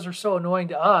these shows are so annoying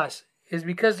to us is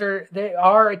because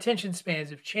our attention spans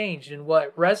have changed and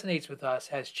what resonates with us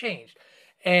has changed.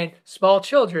 And small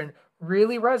children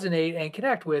really resonate and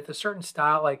connect with a certain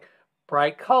style, like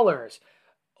bright colors,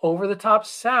 over the top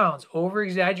sounds, over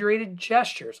exaggerated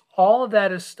gestures. All of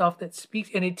that is stuff that speaks,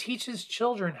 and it teaches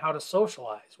children how to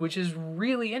socialize, which is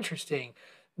really interesting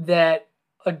that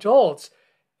adults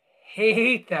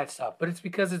hate that stuff, but it's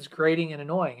because it's grating and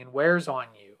annoying and wears on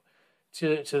you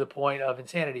to the point of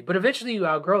insanity. But eventually you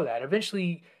outgrow that.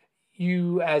 Eventually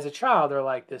you, as a child, are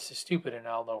like, this is stupid, and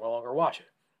I'll no longer watch it.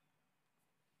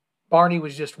 Barney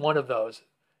was just one of those.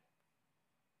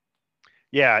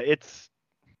 Yeah, it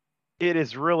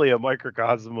is really a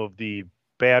microcosm of the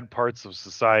bad parts of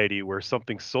society where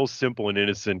something so simple and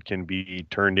innocent can be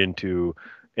turned into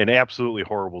an absolutely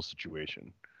horrible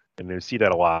situation. And I see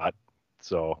that a lot.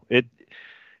 So it's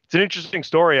an interesting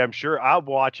story. I'm sure I'll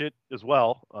watch it as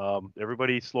well.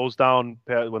 Everybody slows down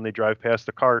when they drive past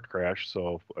the car crash.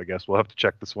 So I guess we'll have to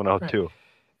check this one out too.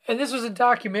 And this was a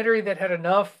documentary that had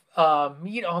enough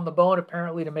meat on the bone,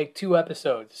 apparently, to make 2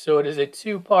 episodes. So it is a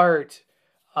 2-part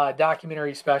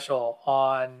documentary special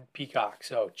on Peacock.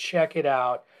 So check it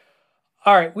out.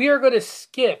 All right, we are going to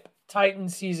skip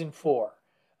Titans Season 4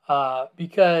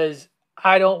 because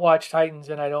I don't watch Titans,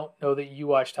 and I don't know that you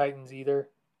watch Titans either.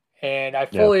 And I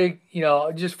fully,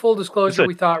 just full disclosure,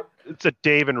 we thought it's a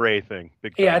Dave and Ray thing.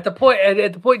 Big time. Yeah, at the point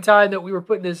in time that we were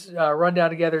putting this rundown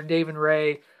together, Dave and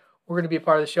Ray were going to be a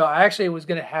part of the show. I actually was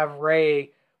going to have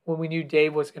Ray, when we knew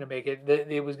Dave was going to make it,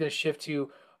 it was going to shift to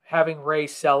having Ray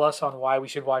sell us on why we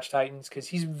should watch Titans, because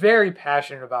he's very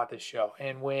passionate about this show.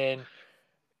 And when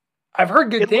I've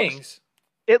heard good things.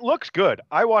 It looks good.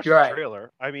 I watched the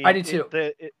trailer. I mean, I did too.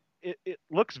 It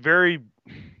looks very,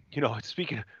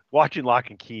 speaking of watching Lock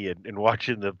and Key and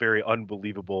watching the very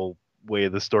unbelievable way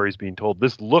the story's being told,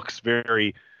 this looks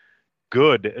very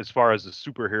good as far as a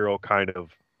superhero kind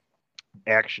of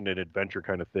action and adventure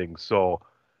kind of thing. So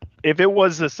if it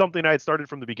was something I had started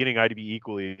from the beginning, I'd be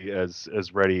equally as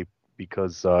ready,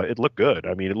 because it looked good.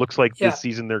 I mean, it looks like this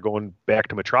season they're going back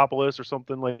to Metropolis or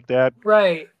something like that.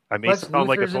 Right. I may sound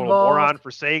like a total moron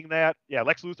for saying that. Yeah,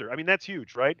 Lex Luthor. I mean, that's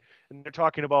huge, right? And they're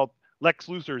talking about Lex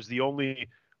Luthor is the only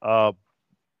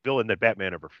villain that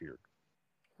Batman ever feared.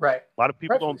 Right. A lot of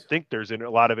people don't think there's a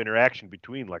lot of interaction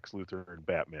between Lex Luthor and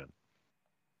Batman.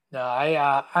 No,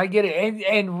 I get it.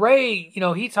 And Ray,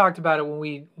 he talked about it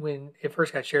when it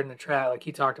first got shared in the chat. Like,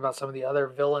 he talked about some of the other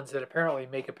villains that apparently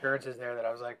make appearances there that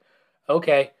I was like,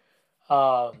 okay.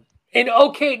 And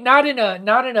okay, not in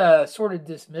a sort of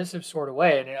dismissive sort of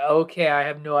way. And okay, I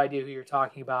have no idea who you're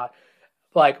talking about.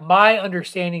 Like, my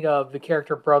understanding of the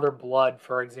character Brother Blood,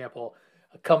 for example,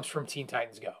 comes from Teen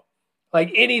Titans Go.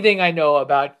 Like, anything I know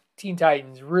about Teen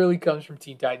Titans really comes from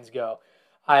Teen Titans Go.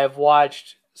 I have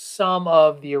watched some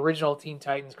of the original Teen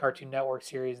Titans Cartoon Network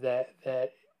series that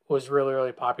was really,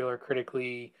 really popular,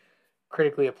 critically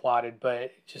applauded,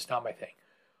 but just not my thing.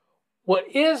 What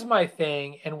is my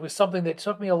thing, and was something that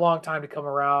took me a long time to come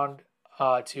around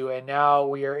to, and now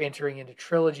we are entering into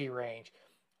trilogy range,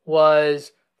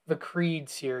 was the Creed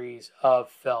series of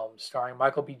films starring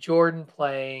Michael B. Jordan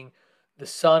playing the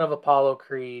son of Apollo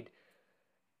Creed.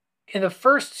 In the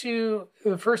first two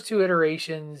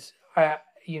iterations, it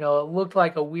looked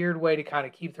like a weird way to kind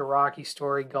of keep the Rocky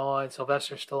story going.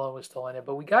 Sylvester Stallone was still in it,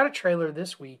 but we got a trailer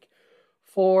this week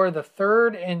for the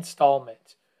 3rd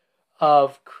installment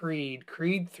of Creed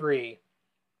 3.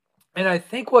 And I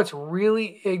think what's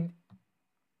really,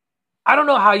 I don't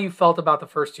know how you felt about the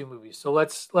first 2 movies. So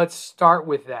let's start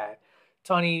with that.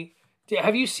 Tony,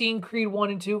 have you seen Creed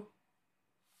 1 and 2?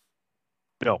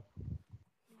 No.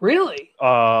 Really?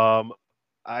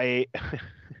 I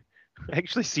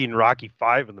actually seen Rocky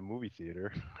 5 in the movie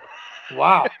theater.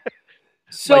 Wow.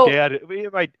 So me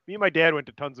and my dad went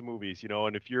to tons of movies,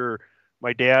 and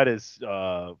my dad is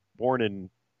born in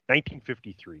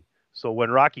 1953. So when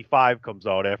Rocky 5 comes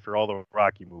out after all the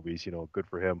Rocky movies, good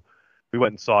for him. We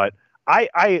went and saw it.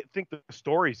 I think the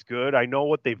story's good. I know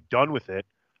what they've done with it.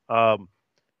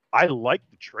 I like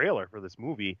the trailer for this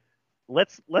movie.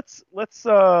 Let's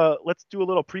do a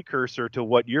little precursor to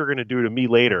what you're going to do to me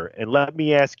later, and let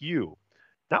me ask you,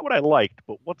 not what I liked,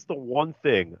 but what's the one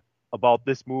thing about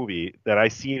this movie that I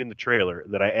seen in the trailer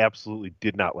that I absolutely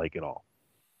did not like at all.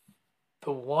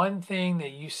 The one thing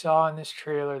that you saw in this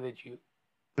trailer that you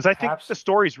Because I think the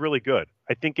story's really good.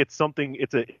 I think it's something.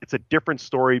 It's a different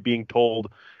story being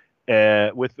told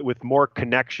with more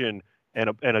connection and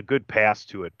a good pass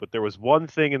to it. But there was one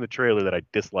thing in the trailer that I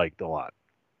disliked a lot.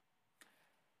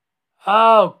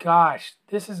 Oh gosh,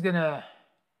 this is gonna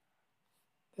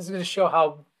show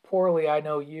how poorly I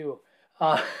know you,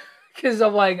 because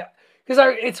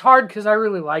it's hard because I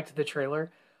really liked the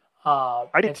trailer, I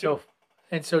did and too.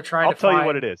 so trying I'll to tell you find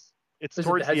what it is. It's was it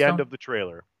towards the the end headstone? of the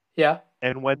trailer. Yeah.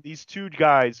 And when these two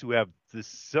guys who have this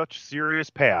such serious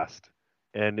past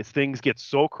and as things get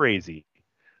so crazy,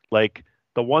 like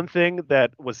the one thing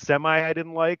that was semi I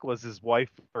didn't like was his wife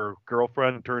or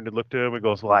girlfriend turned and looked at him and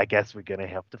goes, "Well, I guess we're gonna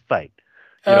have to fight."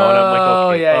 And I'm like, Oh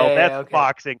okay, yeah, well, yeah, that's yeah. Okay.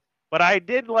 boxing. But I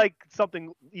did like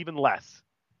something even less.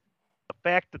 The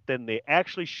fact that then they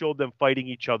actually showed them fighting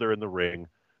each other in the ring.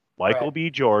 Michael Right. B.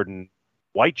 Jordan,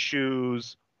 white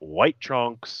shoes, white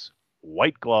trunks,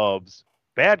 white gloves,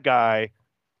 bad guy,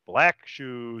 black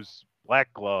shoes,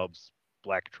 black gloves,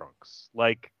 black trunks.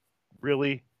 Like,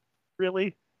 really,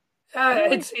 really,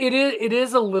 really? It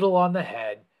is a little on the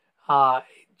head, uh,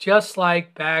 just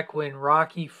like back when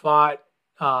Rocky fought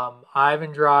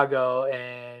Ivan Drago,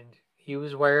 and he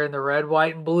was wearing the red,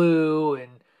 white, and blue,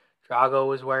 and Drago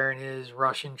was wearing his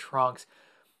Russian trunks.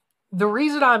 The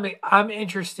reason I'm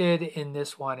interested in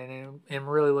this one and am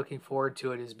really looking forward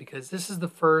to it is because this is the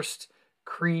first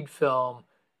Creed film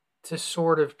to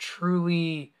sort of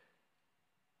truly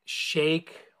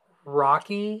shake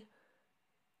Rocky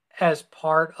as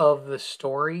part of the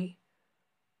story.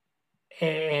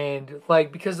 And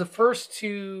like, because the first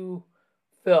two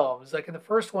films, like in the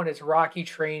first one, it's Rocky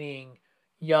training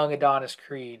young Adonis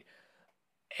Creed.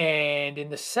 And in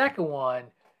the second one,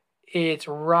 it's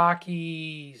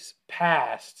Rocky's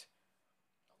past.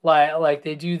 Like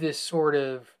they do this sort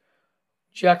of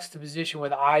juxtaposition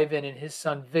with Ivan and his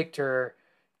son Victor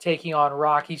taking on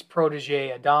Rocky's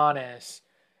protege Adonis.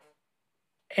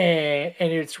 And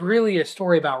it's really a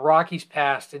story about Rocky's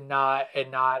past and not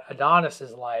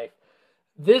Adonis's life.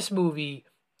 This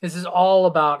is all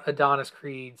about Adonis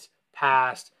Creed's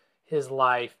past, his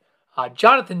life.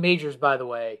 Jonathan Majors, by the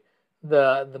way,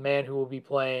 the man who will be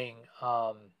playing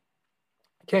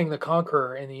King the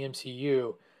Conqueror in the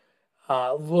MCU,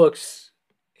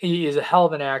 he is a hell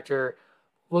of an actor.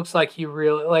 Looks like he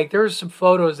really like. There's some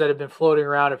photos that have been floating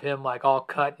around of him like all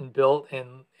cut and built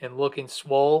and looking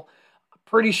swole.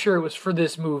 Pretty sure it was for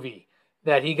this movie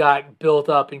that he got built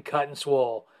up and cut and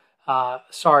swole.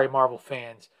 Sorry, Marvel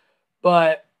fans,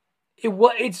 but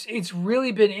it's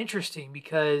really been interesting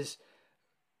because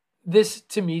this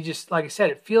to me, just like I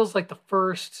said, it feels like the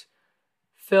first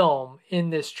film in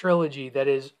this trilogy that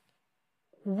is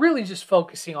really just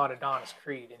focusing on Adonis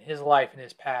Creed and his life and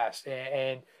his past.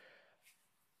 And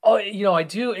oh, I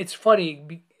do. It's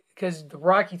funny because the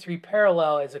Rocky 3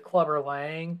 parallel is a Clubber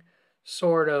Lang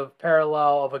sort of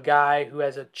parallel of a guy who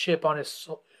has a chip on his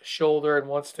shoulder and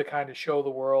wants to kind of show the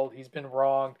world he's been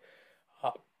wronged. Uh,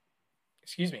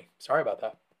 excuse me. Sorry about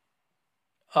that.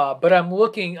 But I'm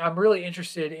really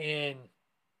interested in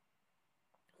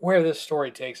where this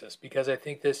story takes us because I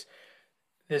think this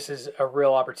is a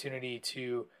real opportunity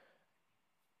to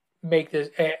make this.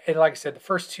 And like I said, the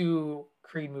first two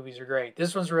Creed movies are great.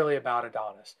 This one's really about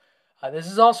Adonis. This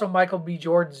is also Michael B.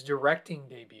 Jordan's directing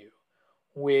debut,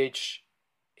 which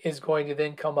is going to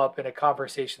then come up in a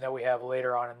conversation that we have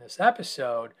later on in this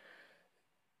episode.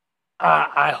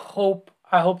 I hope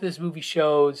this movie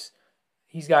shows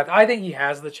he's got. I think he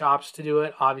has the chops to do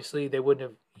it. Obviously, they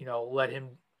wouldn't have let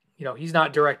him. He's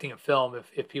not directing a film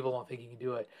if people don't think he can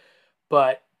do it.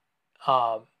 But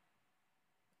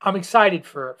I'm excited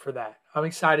for that. I'm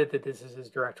excited that this is his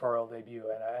directorial debut,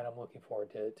 and I'm looking forward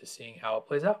to seeing how it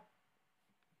plays out.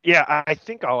 Yeah, I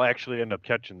think I'll actually end up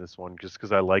catching this one just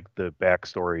because I like the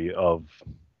backstory of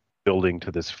building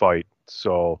to this fight.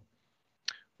 So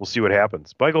we'll see what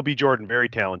happens. Michael B. Jordan, very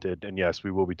talented, and yes,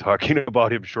 we will be talking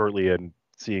about him shortly and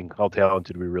seeing how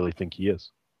talented we really think he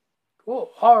is.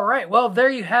 Cool. All right. Well, there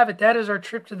you have it. That is our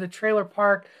trip to the trailer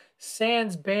park.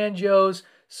 Sans banjos.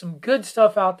 Some good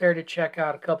stuff out there to check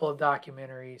out. A couple of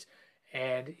documentaries.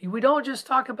 And we don't just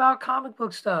talk about comic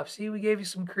book stuff. See, we gave you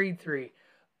some Creed 3.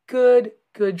 Good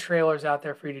trailers out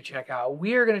there for you to check out.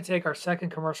 We are going to take our second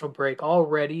commercial break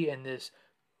already in this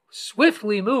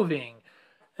swiftly moving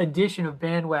edition of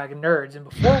Bandwagon Nerds. And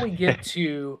before we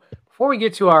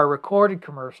get to our recorded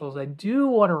commercials, I do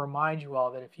want to remind you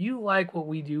all that if you like what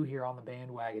we do here on the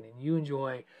Bandwagon and you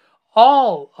enjoy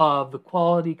all of the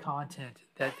quality content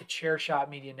that the Chairshot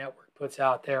Media Network puts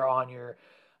out there on your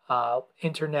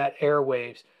internet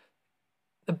airwaves.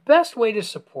 The best way to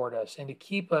support us and to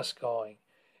keep us going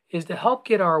is to help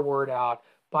get our word out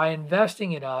by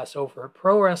investing in us over at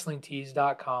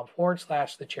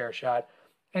prowrestlingtees.com/thechairshot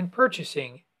and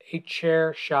purchasing a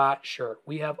chair shot shirt.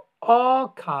 We have all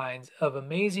kinds of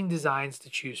amazing designs to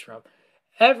choose from.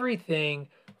 Everything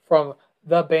from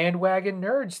the Bandwagon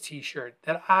Nerds t-shirt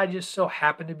that I just so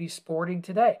happen to be sporting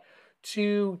today,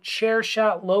 to chair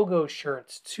shot logo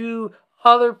shirts, to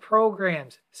other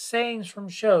programs, sayings from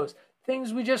shows,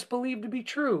 things we just believe to be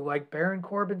true, like Baron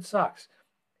Corbin sucks.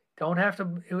 Don't have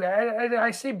to,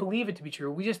 I say believe it to be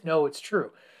true. We just know it's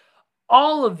true.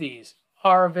 All of these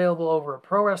are available over at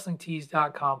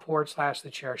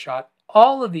prowrestlingtees.com/thechairshot.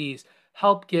 All of these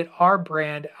help get our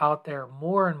brand out there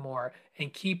more and more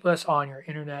and keep us on your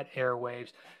internet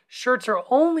airwaves. Shirts are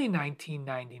only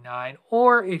 $19.99,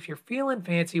 or if you're feeling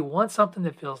fancy, want something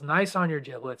that feels nice on your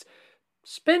giblets,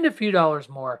 spend a few dollars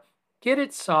more. Get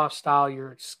it soft style.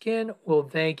 Your skin will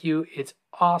thank you. It's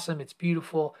awesome. It's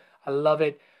beautiful. I love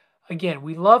it. Again,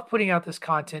 we love putting out this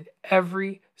content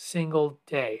every single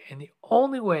day. And the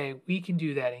only way we can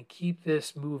do that and keep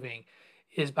this moving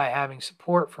is by having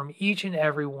support from each and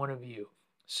every one of you.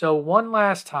 So one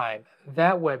last time,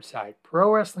 that website,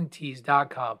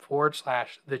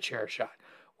 prowrestlingtees.com/thechairshot.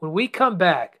 When we come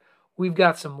back, we've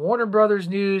got some Warner Brothers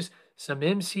news, some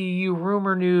MCU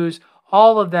rumor news,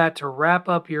 all of that to wrap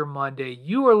up your Monday.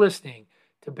 You are listening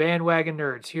to Bandwagon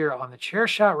Nerds here on the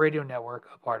Chairshot Radio Network,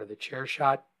 a part of the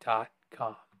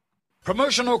Chairshot.com.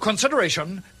 Promotional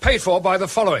consideration paid for by the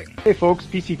following. Hey folks,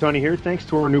 PC Tony here. Thanks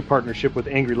to our new partnership with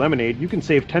Angry Lemonade, you can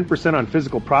save 10% on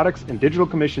physical products and digital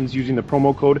commissions using the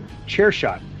promo code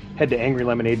ChairShot. Head to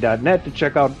angrylemonade.net to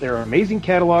check out their amazing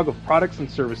catalog of products and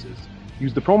services.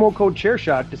 Use the promo code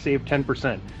ChairShot to save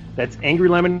 10%. That's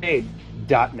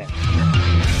angrylemonade.net.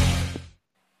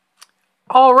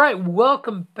 All right,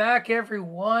 welcome back,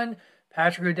 everyone.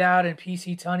 Patrick O'Dowd and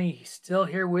PC Tunney still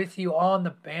here with you on the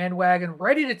bandwagon,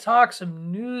 ready to talk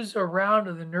some news around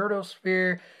the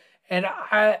nerdosphere. And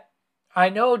I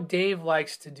know Dave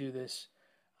likes to do this,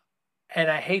 and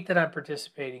I hate that I'm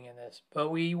participating in this, but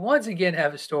we once again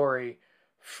have a story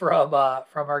from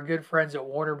our good friends at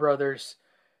Warner Brothers,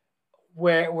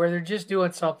 where they're just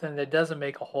doing something that doesn't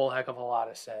make a whole heck of a lot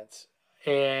of sense.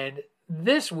 And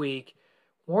this week,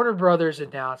 Warner Brothers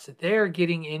announced that they are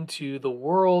getting into the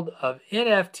world of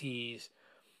NFTs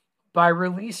by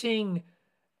releasing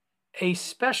a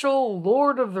special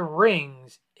Lord of the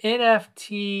Rings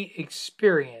NFT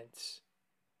experience.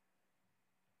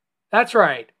 That's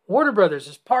right. Warner Brothers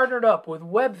has partnered up with the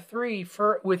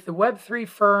Web3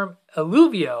 firm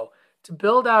Illuvio to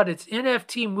build out its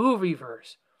NFT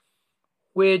movieverse,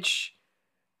 which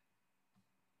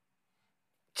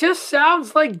just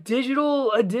sounds like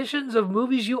digital editions of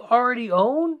movies you already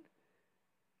own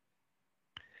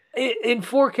in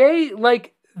 4K.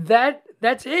 Like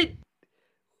that's it.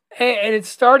 And it's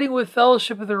starting with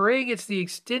Fellowship of the Ring. It's the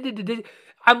extended edition.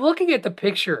 I'm looking at the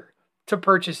picture to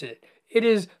purchase it. It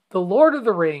is the Lord of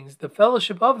the Rings, the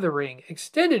Fellowship of the Ring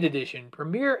Extended Edition,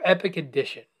 Premier Epic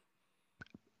Edition.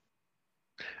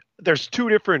 There's two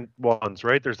different ones,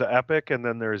 right? There's the Epic, and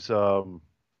then there's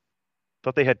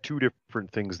thought they had two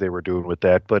different things they were doing with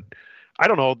that, but I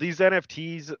don't know. These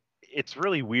NFTs, it's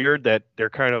really weird that they're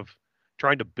kind of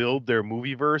trying to build their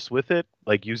movieverse with it,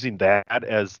 like using that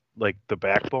as like the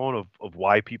backbone of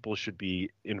why people should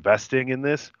be investing in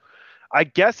this. I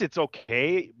guess it's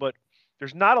okay, but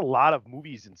there's not a lot of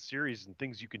movies and series and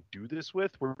things you can do this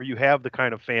with where you have the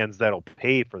kind of fans that'll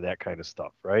pay for that kind of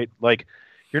stuff, right? Like,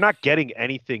 you're not getting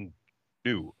anything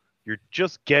new. You're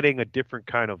just getting a different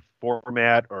kind of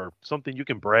format or something you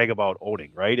can brag about owning,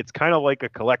 right? It's kind of like a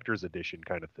collector's edition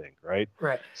kind of thing, right?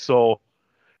 Right. So,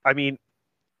 I mean,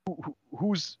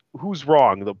 who's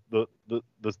wrong? The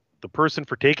person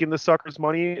for taking the sucker's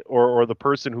money, or the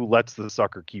person who lets the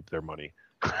sucker keep their money?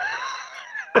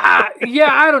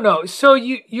 Yeah, I don't know. So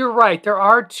you're right. There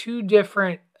are two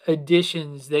different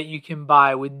editions that you can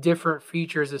buy with different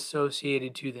features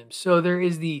associated to them. So there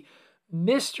is the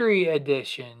Mystery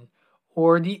Edition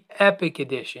or the Epic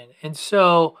Edition. And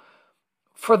so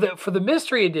for the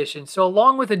Mystery Edition, so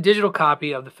along with a digital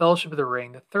copy of the Fellowship of the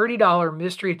Ring, the $30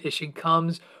 Mystery Edition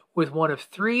comes with one of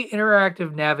 3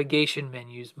 interactive navigation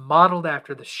menus modeled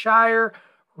after the Shire,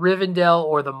 Rivendell,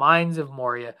 or the Mines of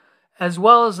Moria, as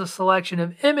well as a selection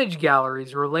of image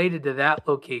galleries related to that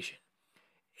location.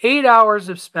 8 hours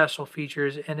of special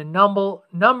features and a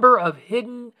number of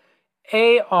hidden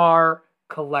AR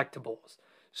collectibles.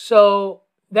 So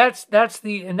that's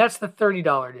the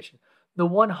 $30 edition. The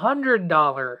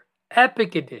 $100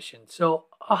 Epic Edition. So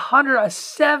a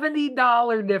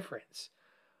 $70 difference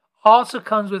Also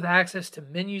comes with access to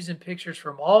menus and pictures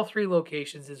from all 3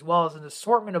 locations, as well as an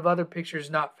assortment of other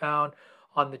pictures not found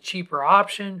on the cheaper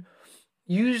option.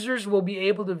 Users will be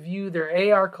able to view their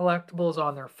AR collectibles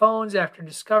on their phones after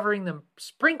discovering them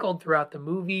sprinkled throughout the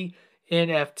movie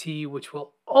NFT, which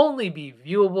will only be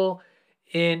viewable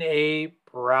in a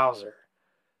browser.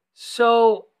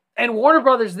 So, and Warner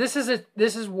Brothers, this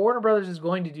is Warner Brothers is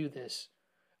going to do this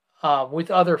with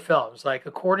other films. Like,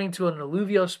 according to an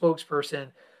Alluvio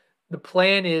spokesperson, the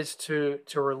plan is to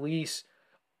release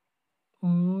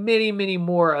many, many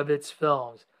more of its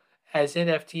films as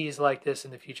NFTs like this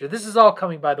in the future. This is all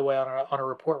coming, by the way, on a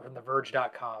report from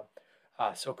TheVerge.com.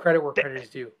 So credit where credit is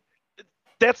due.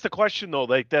 That's the question, though.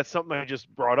 Like, that's something I just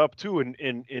brought up too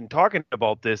in talking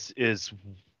about this is,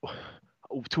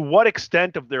 to what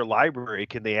extent of their library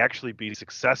can they actually be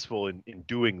successful in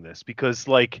doing this? Because,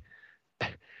 like,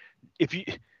 if you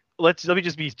let me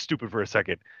just be stupid for a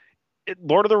second.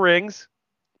 Lord of the Rings,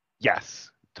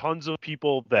 yes, tons of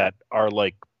people that are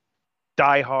like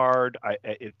diehard.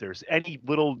 If there's any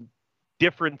little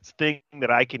different thing that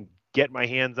I can get my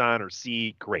hands on or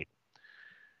see, great.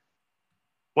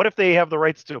 What if they have the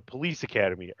rights to a Police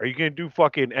Academy? Are you going to do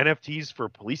fucking NFTs for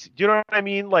police? Do you know what I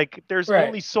mean? Like, there's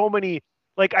only so many.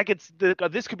 Like,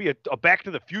 this could be a Back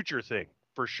to the Future thing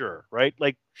for sure, right?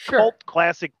 Like, cult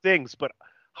classic things, but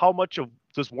how much of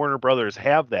does Warner Brothers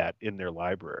have that in their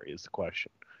library is the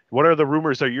question. What are the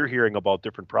rumors that you're hearing about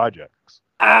different projects?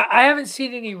 I haven't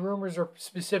seen any rumors or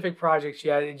specific projects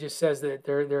yet. It just says that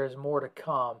there is more to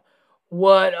come.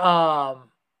 What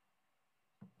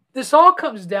this all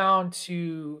comes down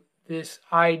to this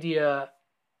idea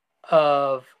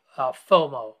of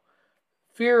FOMO,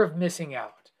 fear of missing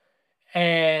out,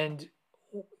 and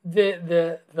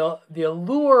the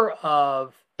allure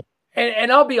of,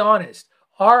 and I'll be honest,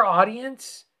 our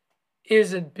audience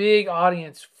is a big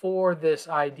audience for this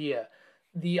idea.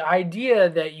 The idea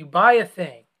that you buy a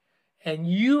thing and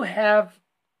you have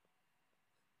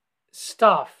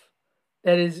stuff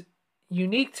that is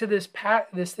unique to this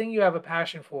thing you have a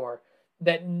passion for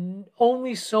that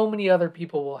only so many other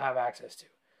people will have access to.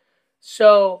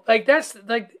 So, like, that's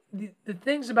like the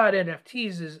things about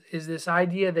NFTs is this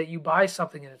idea that you buy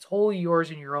something and it's wholly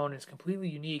yours and your own, it's completely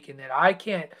unique, and that I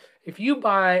can't, if you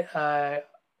buy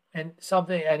an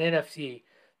NFT,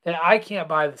 that I can't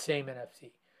buy the same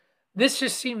NFT. This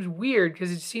just seems weird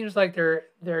because it seems like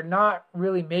they're not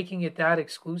really making it that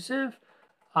exclusive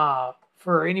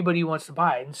for anybody who wants to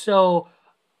buy it. And so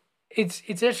it's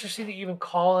interesting to even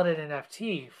call it an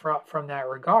NFT from that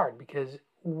regard, because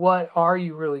what are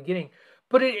you really getting?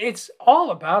 But it's all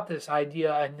about this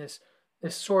idea and this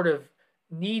sort of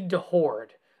need to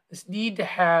hoard, this need to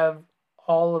have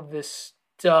all of this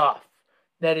stuff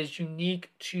that is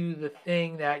unique to the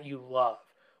thing that you love,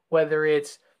 whether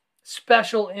it's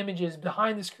special images,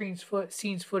 behind the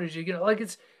scenes footage, like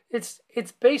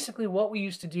it's basically what we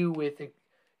used to do with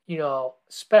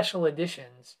special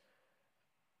editions.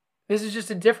 This is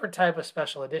just a different type of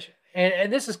special edition.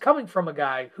 And this is coming from a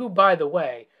guy who, by the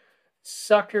way,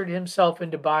 suckered himself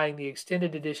into buying the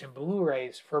extended edition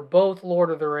Blu-rays for both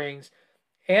Lord of the Rings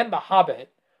and The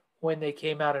Hobbit when they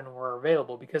came out and were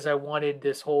available, because I wanted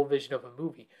this whole vision of a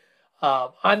movie.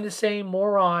 I'm the same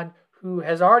moron who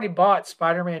has already bought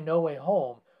Spider-Man No Way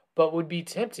Home, but would be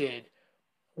tempted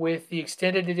with the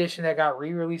extended edition that got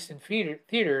re-released in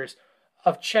theaters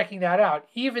of checking that out,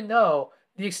 even though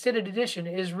the extended edition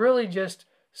is really just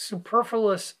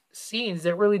superfluous scenes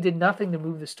that really did nothing to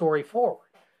move the story forward.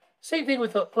 Same thing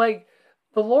with the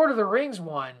Lord of the Rings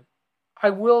one. I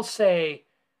will say,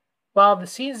 while the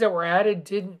scenes that were added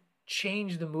didn't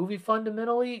change the movie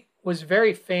fundamentally, was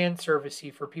very fan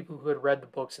servicey for people who had read the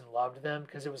books and loved them,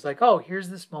 because it was like, oh, here's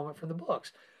this moment from the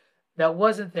books that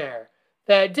wasn't there,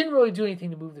 that didn't really do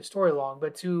anything to move the story along,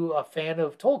 but to a fan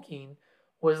of Tolkien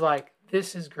was like,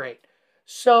 this is great.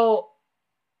 So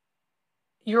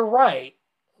you're right,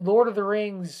 Lord of the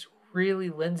Rings really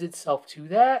lends itself to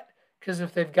that, because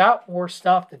if they've got more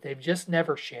stuff that they've just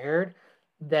never shared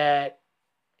that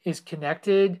is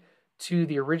connected to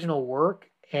the original work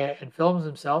and films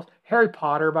themselves. Harry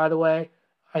Potter, by the way,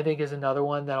 I think is another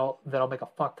one that'll make a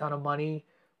fuck ton of money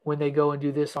when they go and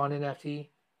do this on NFT,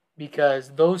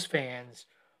 because those fans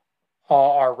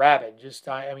are rabid.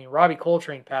 I mean, Robbie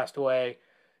Coltrane passed away.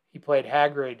 He played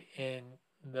Hagrid in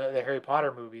the Harry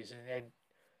Potter movies, and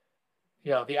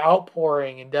the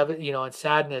outpouring and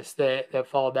sadness that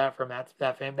followed that from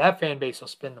that fan base will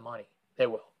spend the money. They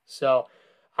will. So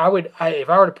if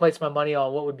I were to place my money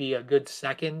on what would be a good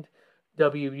second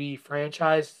WB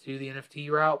franchise to do the NFT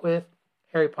route with,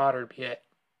 Harry Potter would be it.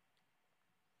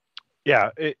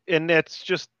 Yeah, and that's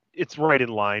just it's right in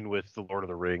line with the Lord of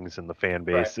the Rings and the fan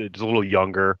base. Right. It's a little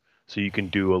younger, so you can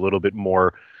do a little bit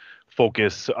more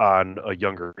focus on a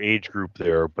younger age group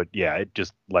there. But yeah, it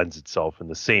just lends itself in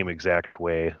the same exact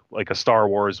way, like a Star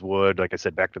Wars would. Like I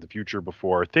said, Back to the Future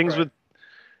before. Things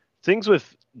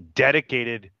with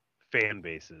dedicated fan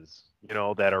bases,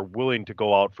 that are willing to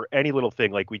go out for any little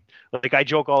thing. Like I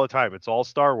joke all the time, it's all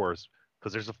Star Wars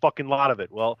because there's a fucking lot of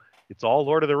it. Well, it's all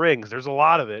Lord of the Rings. There's a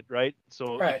lot of it, right?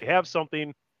 So if you have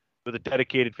something with a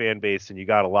dedicated fan base and you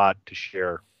got a lot to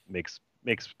share, makes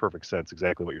perfect sense.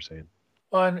 Exactly what you're saying.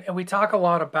 Well, and we talk a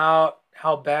lot about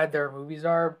how bad their movies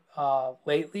are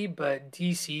lately, but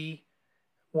DC,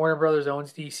 Warner Brothers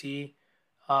owns DC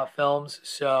films.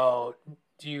 So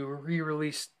do you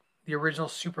re-release the original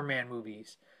Superman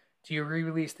movies? Do you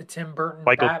re-release the Tim Burton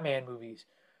Batman movies?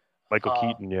 Michael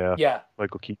Keaton, yeah. Yeah.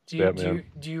 Michael Keaton's Batman.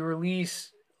 Do you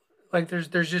release, like, there's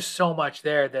just so much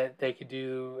there that they could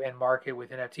do and market with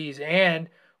NFTs. And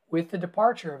with the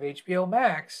departure of HBO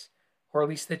Max, or at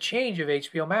least the change of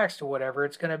HBO Max to whatever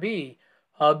it's going to be,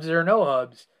 hubs or no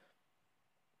hubs,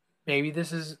 maybe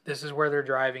this is where they're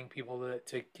driving people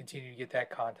to continue to get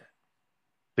that content.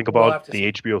 Think about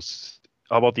the HBO.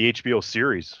 How about the HBO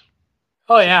series?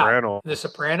 Oh yeah, The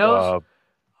Sopranos,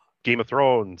 Game of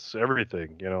Thrones,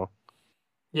 everything.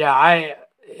 Yeah,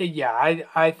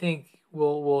 I think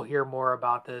we'll hear more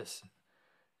about this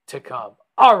to come.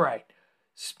 All right.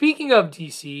 Speaking of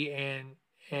DC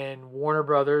and Warner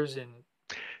Brothers and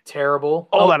terrible.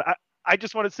 Hold on. I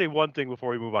just want to say one thing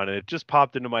before we move on, and it just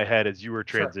popped into my head as you were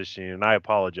transitioning, and I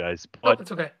apologize. But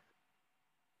it's okay.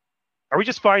 Are we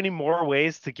just finding more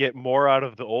ways to get more out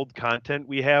of the old content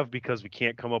we have because we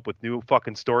can't come up with new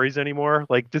fucking stories anymore?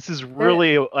 Like, this is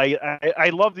really, I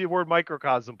love the word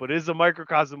microcosm, but it is a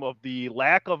microcosm of the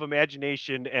lack of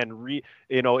imagination and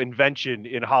invention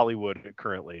in Hollywood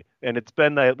currently. And it's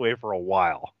been that way for a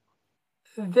while.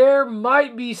 There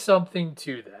might be something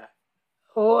to that.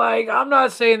 Like, I'm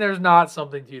not saying there's not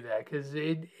something to that, because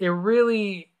it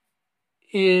really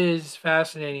is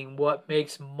fascinating what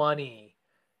makes money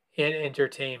in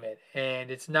entertainment,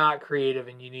 and it's not creative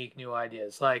and unique new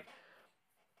ideas. Like,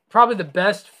 probably the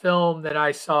best film that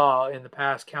I saw in the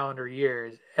past calendar year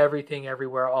is Everything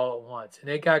Everywhere All at Once, and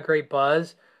it got great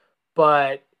buzz,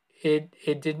 but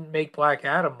it didn't make Black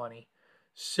Adam money.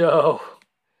 So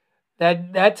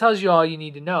that tells you all you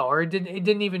need to know. Or it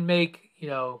didn't even make,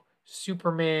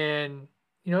 Superman,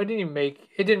 it didn't make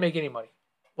any money.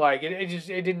 Like, it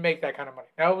didn't make that kind of money.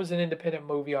 Now, it was an independent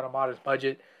movie on a modest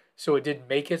budget, so it didn't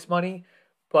make its money,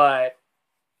 but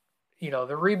the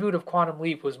reboot of Quantum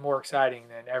Leap was more exciting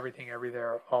than Everything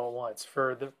Everywhere All at Once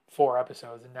for the 4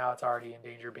 episodes, and now it's already in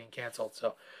danger of being canceled.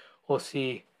 So we'll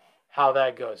see how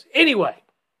that goes. Anyway,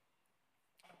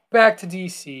 back to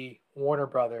DC, Warner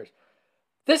Brothers.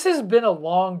 This has been a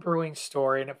long brewing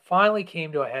story, and it finally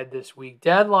came to a head this week.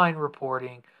 Deadline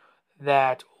reporting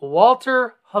that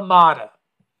Walter Hamada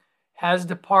has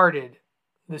departed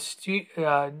the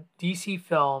DC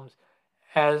Films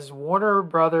as Warner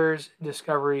Brothers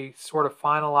Discovery sort of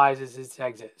finalizes its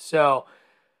exit. So,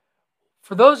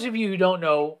 for those of you who don't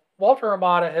know, Walter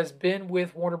Hamada has been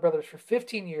with Warner Brothers for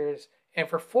 15 years, and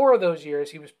for 4 of those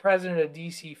years, he was president of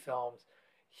DC Films.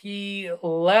 He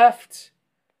left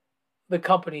the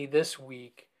company this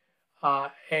week,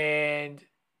 and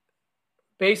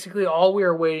basically all we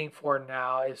are waiting for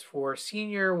now is for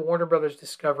senior Warner Brothers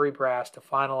Discovery brass to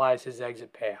finalize his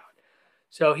exit payout.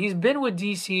 So he's been with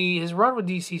DC. His run with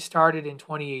DC started in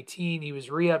 2018. He was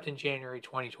re-upped in January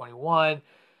 2021.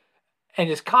 And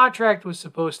his contract was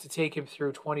supposed to take him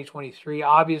through 2023.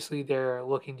 Obviously, they're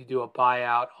looking to do a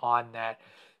buyout on that.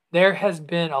 There has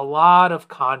been a lot of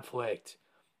conflict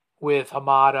with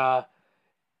Hamada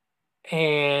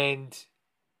and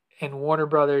Warner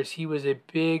Brothers. He was a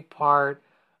big part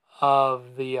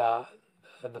of the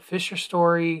Fisher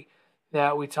story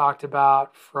that we talked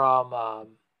about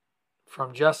from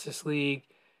Justice League.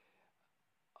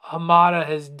 Hamada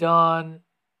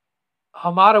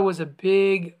was a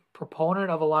big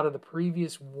proponent of a lot of the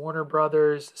previous Warner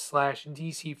Brothers /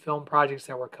 DC film projects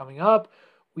that were coming up.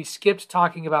 We skipped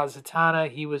talking about Zatanna.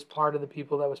 He was part of the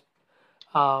people that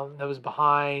was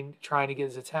behind trying to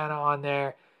get Zatanna on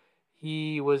there.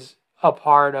 He was a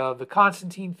part of the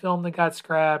Constantine film that got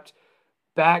scrapped,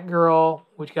 Batgirl,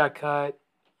 which got cut.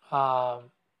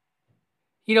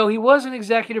 He was an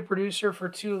executive producer for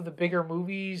 2 of the bigger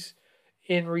movies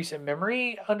in recent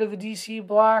memory under the DC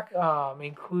block,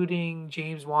 including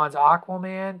James Wan's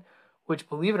Aquaman, which,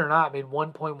 believe it or not, made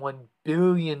 $1.1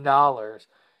 billion,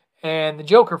 and the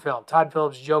Joker film, Todd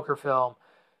Phillips' Joker film.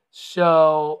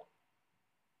 So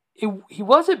he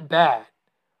wasn't bad.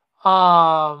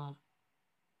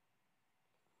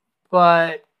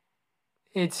 but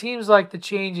it seems like the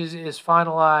change is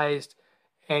finalized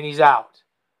and he's out.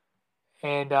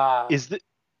 And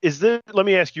let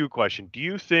me ask you a question. Do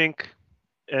you think,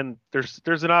 and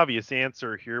there's an obvious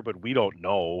answer here, but we don't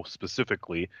know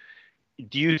specifically.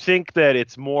 Do you think that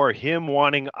it's more him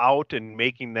wanting out and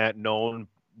making that known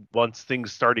once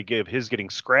things started getting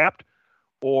scrapped,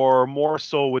 or more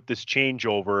so with this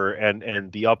changeover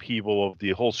and the upheaval of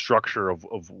the whole structure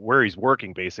of where he's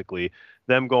working, basically,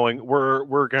 them going,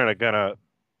 we're gonna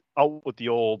out with the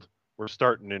old, we're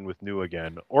starting in with new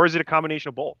again? Or is it a combination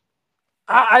of both?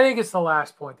 I think it's the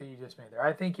last point that you just made there.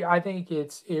 I think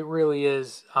it really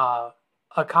is a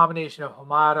combination of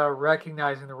Hamada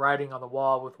recognizing the writing on the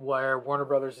wall with where Warner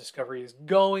Brothers Discovery is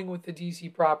going with the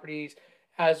DC properties,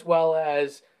 as well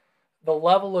as the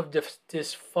level of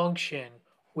dysfunction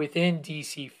within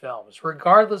DC films.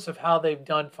 Regardless of how they've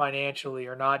done financially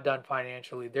or not done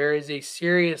financially, there is a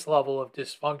serious level of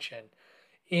dysfunction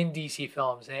in DC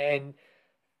films, and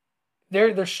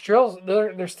they're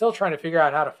still trying to figure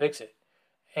out how to fix it.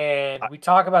 And we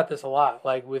talk about this a lot.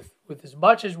 Like with as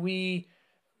much as we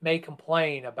may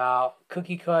complain about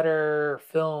cookie cutter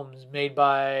films made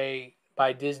by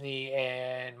Disney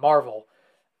and Marvel,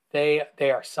 they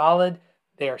are solid,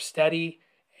 they are steady,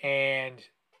 and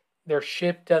their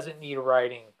ship doesn't need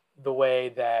writing the way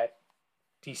that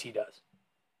DC does.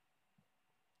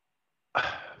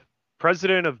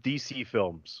 President of DC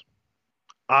Films.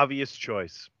 Obvious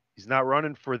choice. He's not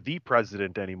running for the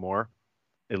president anymore.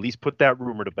 At least put that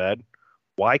rumor to bed.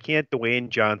 Why can't Dwayne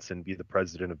Johnson be the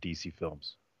president of DC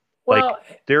Films? Well,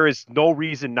 there is no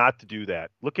reason not to do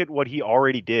that. Look at what he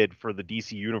already did for the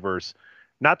DC universe.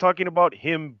 Not talking about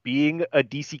him being a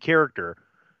DC character,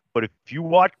 but if you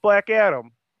watch Black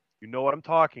Adam, you know what I'm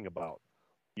talking about.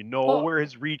 You know where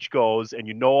his reach goes, and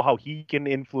you know how he can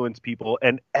influence people,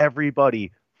 and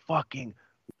everybody fucking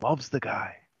loves the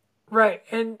guy. Right,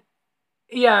 and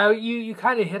yeah, you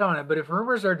kind of hit on it, but if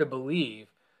rumors are to believe,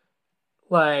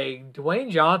 like Dwayne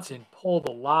Johnson pulled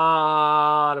a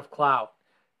lot of clout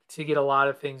to get a lot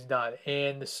of things done,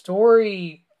 and the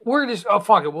story,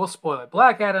 fuck it, we'll spoil it.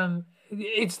 Black Adam,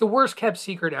 it's the worst kept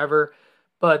secret ever,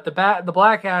 but the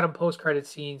Black Adam post credit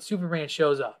scene, Superman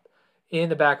shows up in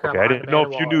the background. Okay, I didn't know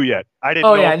if you knew yet. I didn't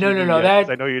know. Yeah, if you knew no. Yet,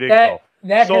 I know you didn't know.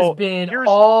 That has been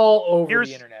all over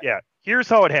the internet. Yeah, here's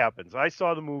how it happens. I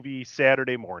saw the movie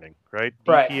Saturday morning, right?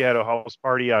 Right. DP had a house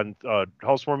party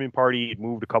housewarming party. It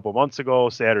moved a couple months ago,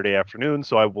 Saturday afternoon.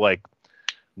 So I'm like,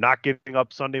 not getting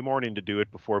up Sunday morning to do it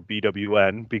before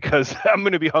BWN because I'm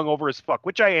going to be hungover as fuck,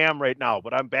 which I am right now,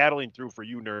 but I'm battling through for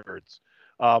you nerds.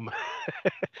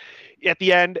 At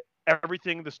the end,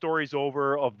 the story's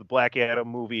over of the Black Adam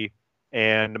movie,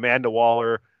 and Amanda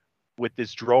Waller with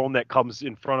this drone that comes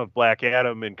in front of Black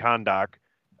Adam in Kahndaq,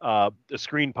 the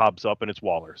screen pops up and it's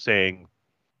Waller saying,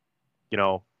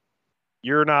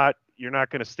 you're not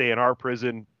going to stay in our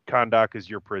prison. Kahndaq is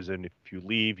your prison. If you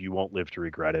leave, you won't live to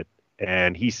regret it.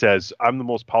 And he says, I'm the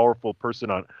most powerful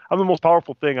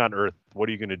thing on Earth. What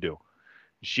are you going to do?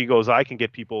 She goes, I can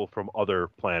get people from other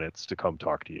planets to come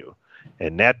talk to you.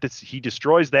 And he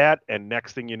destroys that. And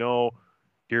next thing you know,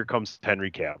 here comes Henry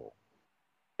Cavill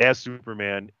as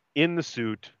Superman in the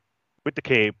suit with the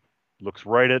cape, looks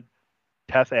right at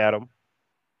Teth Adam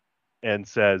and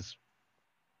says,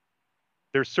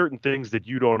 there's certain things that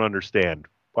you don't understand.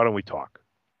 Why don't we talk?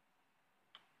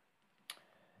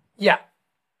 Yeah.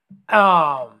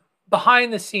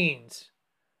 Behind the scenes,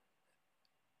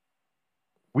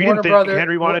 we didn't think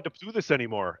Henry wanted to do this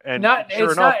anymore. And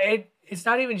it's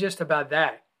not even just about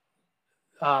that.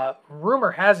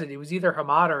 Rumor has it was either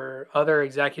Hamada or other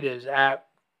executives at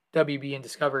WB and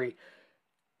Discovery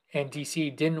and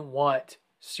DC didn't want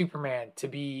Superman to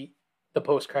be the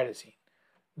post-credit scene.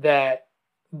 That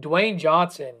Dwayne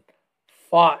Johnson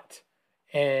fought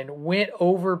and went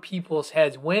over people's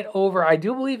heads, I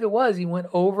do believe he went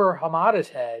over Hamada's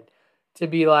head to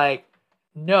be like,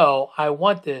 no, I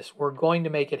want this. We're going to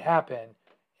make it happen.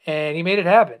 And he made it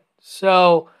happen.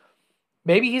 So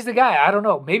maybe he's the guy. I don't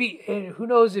know. Maybe, who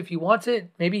knows if he wants it.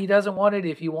 Maybe he doesn't want it.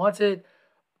 If he wants it,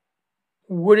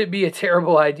 would it be a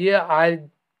terrible idea? I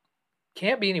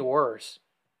can't be any worse.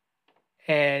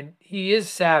 And he is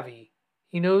savvy.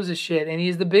 He knows his shit. And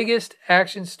he's the biggest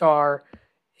action star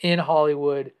in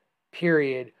Hollywood,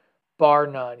 period, bar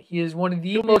none. He is one of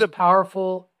the most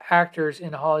powerful actors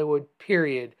in Hollywood,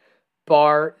 period,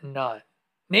 bar none.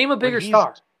 Name a bigger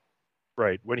star.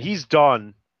 Right. When he's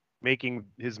done making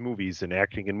his movies and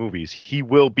acting in movies, he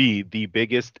will be the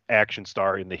biggest action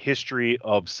star in the history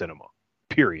of cinema,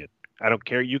 period. I don't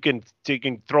care. You can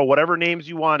throw whatever names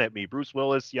you want at me. Bruce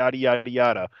Willis, yada, yada,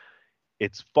 yada.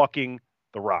 It's fucking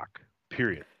The Rock,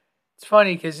 period. It's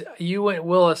funny because you went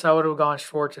Willis, I would have gone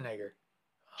Schwarzenegger.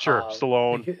 Sure,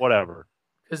 Stallone, whatever.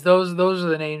 Because those are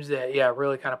the names that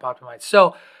really kind of popped in mind.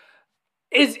 So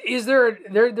is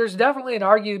there's definitely an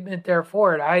argument there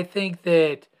for it. I think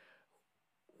that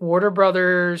Warner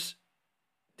Brothers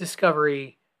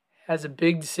Discovery has a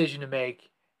big decision to make,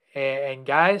 and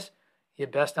guys, you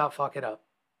best not fuck it up.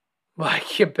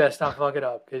 Like, you best not fuck it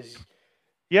up, because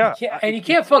you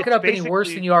can't fuck it up any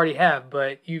worse than you already have.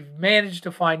 But you've managed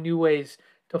to find new ways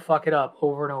to fuck it up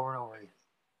over and over and over again.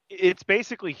 It's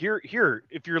basically here.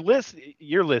 If you're listening,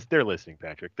 they're listening,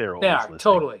 Patrick. They're always listening.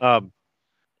 Totally.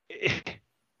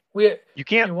 You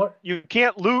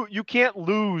can't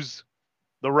lose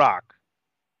The Rock.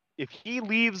 If he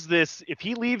leaves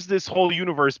this whole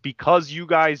universe because you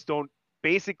guys don't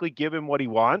basically give him what he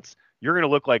wants, you're gonna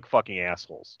look like fucking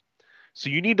assholes. So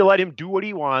you need to let him do what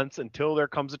he wants until there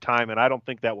comes a time, and I don't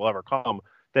think that will ever come,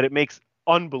 that it makes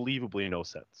unbelievably no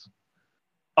sense.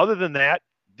 Other than that,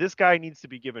 this guy needs to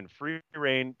be given free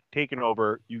reign, taken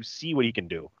over. You see what he can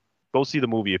do. Go see the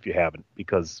movie if you haven't,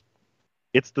 because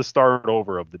it's the start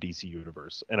over of the DC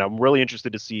universe. And I'm really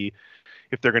interested to see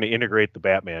if they're going to integrate the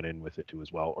Batman in with it too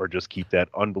as well, or just keep that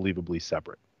unbelievably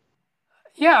separate.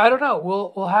 Yeah, I don't know.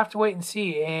 We'll have to wait and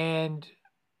see. And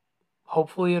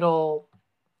hopefully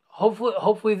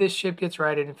this ship gets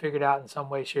righted and figured out in some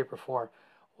way, shape, or form.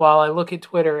 While I look at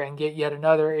Twitter and get yet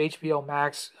another HBO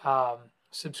Max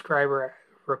subscriber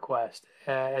request,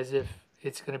 as if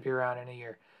it's going to be around in a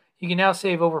year. You can now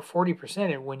save over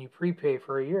 40% when you prepay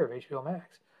for a year of HBO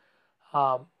Max.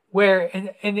 Where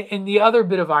and the other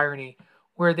bit of irony,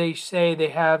 where they say they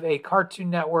have a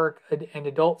Cartoon Network and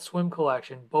Adult Swim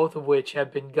collection, both of which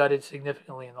have been gutted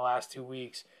significantly in the last 2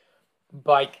 weeks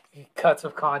by cuts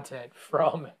of content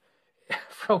from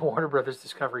Warner Brothers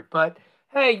Discovery. But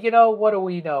hey, what do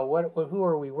we know? Who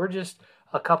are we? We're just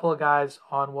a couple of guys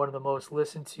on one of the most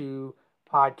listened to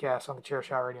podcasts on the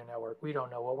Chairshot Radio Network. We don't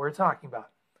know what we're talking about.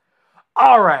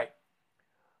 All right.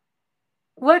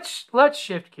 Let's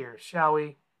shift gears, shall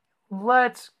we?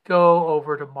 Let's go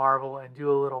over to Marvel and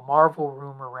do a little Marvel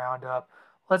rumor roundup.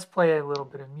 Let's play a little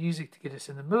bit of music to get us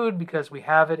in the mood, because we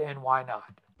have it, and why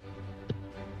not?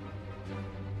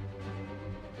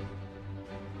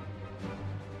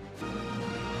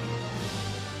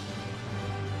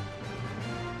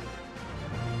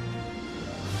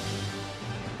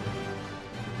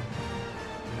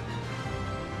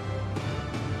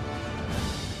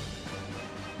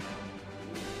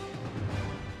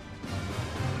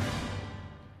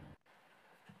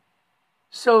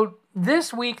 So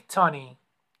this week, Tunny,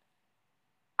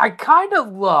 I kind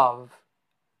of love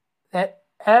that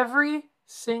every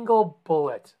single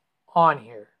bullet on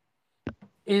here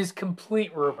is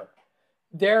complete rumor.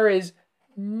 There is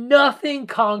nothing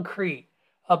concrete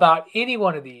about any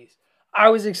one of these. I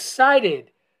was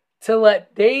excited to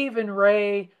let Dave and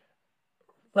Ray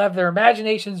have their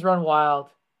imaginations run wild.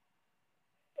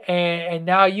 And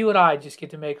now you and I just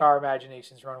get to make our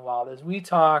imaginations run wild as we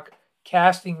talk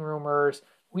casting rumors,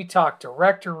 we talk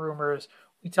director rumors,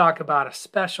 we talk about a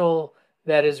special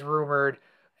that is rumored,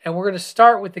 and we're going to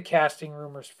start with the casting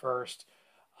rumors first.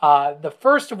 The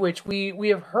first of which we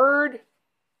have heard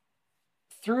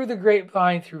through the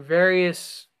grapevine, through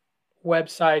various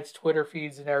websites, Twitter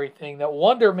feeds, and everything, that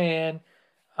Wonder Man,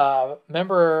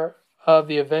 member of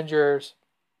the Avengers,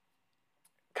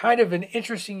 kind of an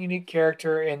interesting, unique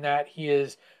character in that he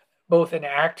is both an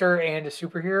actor and a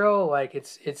superhero. Like,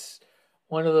 it's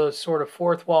one of those sort of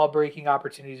fourth wall breaking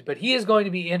opportunities, but he is going to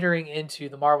be entering into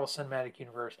the Marvel Cinematic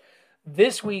Universe.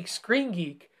 This week, Screen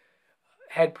Geek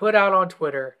had put out on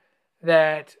Twitter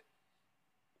that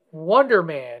Wonder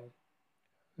Man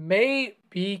may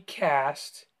be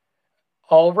cast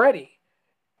already,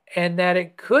 and that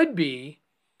it could be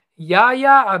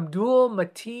Yahya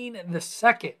Abdul-Mateen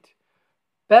II,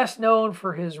 best known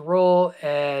for his role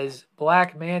as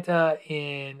Black Manta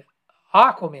in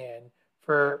Aquaman.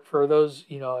 For those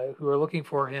who are looking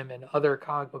for him in other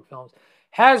comic book films,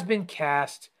 has been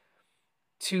cast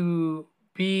to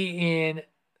be in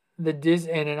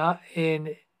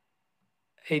in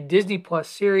a Disney Plus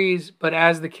series, but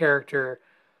as the character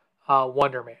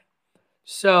Wonder Man.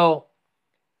 So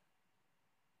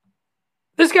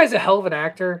this guy's a hell of an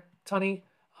actor, Tunny,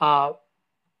 and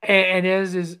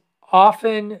as is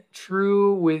often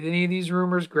true with any of these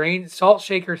rumors, salt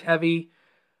shaker's heavy.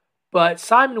 But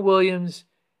Simon Williams,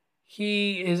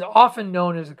 he is often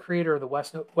known as the creator of the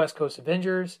West Coast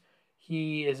Avengers.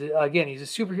 He's a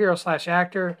superhero /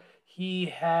 actor. He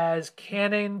has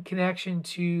canon connection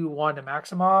to Wanda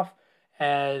Maximoff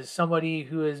as somebody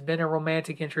who has been a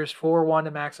romantic interest for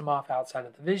Wanda Maximoff outside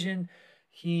of the Vision.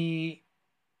 He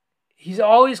he's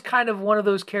always kind of one of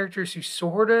those characters who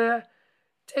sort of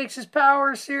takes his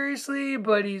power seriously,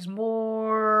 but he's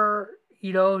more,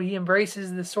 he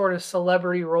embraces the sort of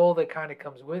celebrity role that kind of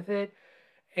comes with it.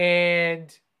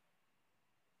 And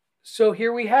so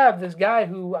here we have this guy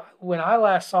who, when I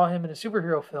last saw him in a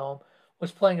superhero film,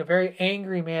 was playing a very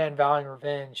angry man vowing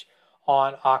revenge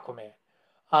on Aquaman.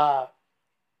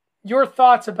 Your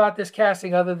thoughts about this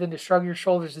casting, other than to shrug your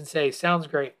shoulders and say, sounds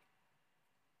great?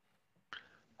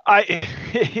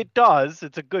 It does.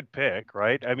 It's a good pick,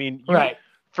 right? I mean, right.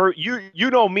 For you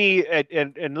know me,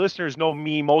 and listeners know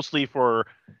me mostly for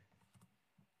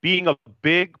being a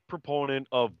big proponent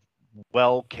of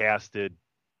well-casted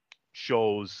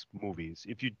shows, movies.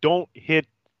 If you don't hit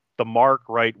the mark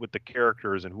right with the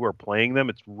characters and who are playing them,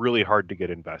 it's really hard to get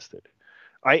invested.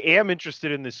 I am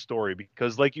interested in this story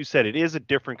because, like you said, it is a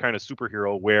different kind of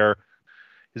superhero where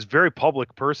he's a very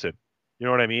public person. You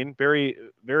know what I mean? Very,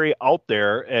 very out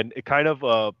there, and it kind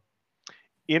of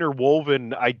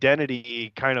interwoven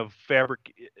identity kind of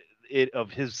fabric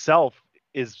of himself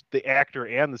is the actor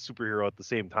and the superhero at the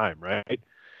same time, right?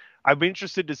 I'm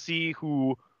interested to see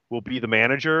who will be the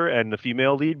manager and the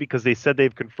female lead, because they said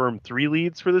they've confirmed 3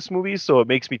 leads for this movie, so it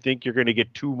makes me think you're going to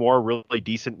get 2 more really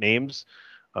decent names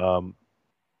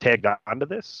tagged onto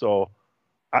this. So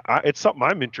it's something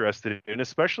I'm interested in,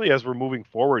 especially as we're moving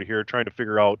forward here, trying to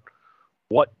figure out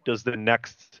what does the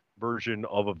next version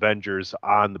of Avengers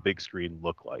on the big screen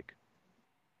look like.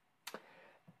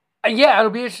 Yeah,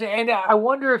 it'll be interesting. And I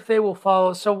wonder if they will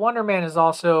follow. So Wonder Man has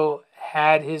also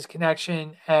had his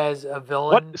connection as a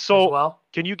villain as well.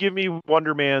 Can you give me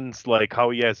Wonder Man's, like, how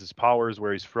he has his powers,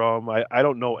 where he's from? I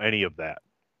don't know any of that.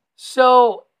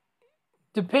 So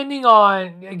depending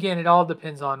on, again, it all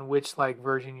depends on which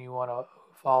version you want to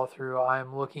follow through.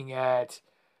 I'm looking at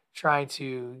trying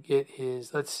to get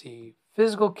his, let's see,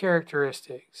 physical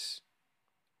characteristics.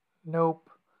 Nope.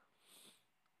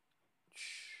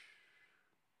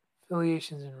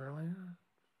 Affiliations in Berlin.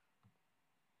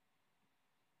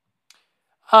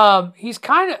 He's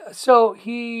kind of, so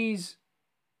he's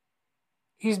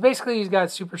basically, he's got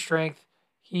super strength.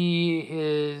 He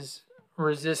is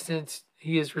resistant.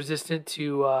 He is resistant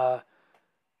to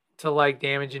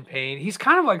damage and pain. He's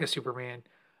kind of like a Superman.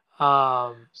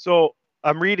 So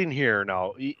I'm reading here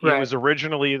now. He was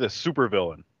originally the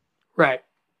supervillain. Right.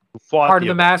 Who fought part of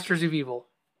the Masters of Evil.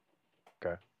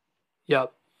 Okay.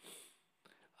 Yep.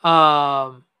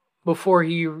 Before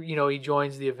he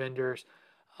joins the Avengers.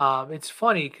 It's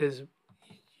funny because you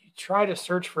try to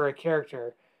search for a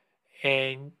character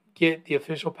and get the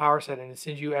official power set, and it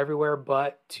sends you everywhere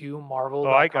but to Marvel.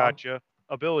 Oh, I gotcha.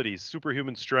 Abilities: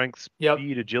 superhuman strength,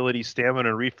 speed, agility, stamina,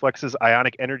 and reflexes,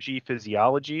 ionic energy,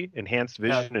 physiology, enhanced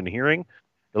vision and hearing,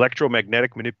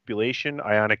 electromagnetic manipulation,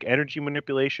 ionic energy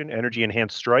manipulation, energy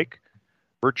enhanced strike,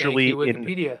 virtually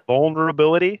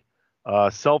invulnerability,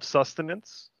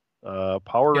 self-sustenance,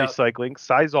 power recycling,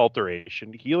 size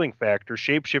alteration, healing factor,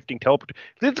 shape-shifting, teleport.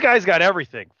 This guy's got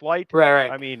everything. Flight. Right.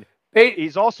 I mean,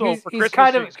 he's also, for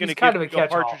Christmas, he's going to give you a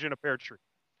partridge in a pear tree.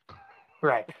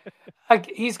 Right.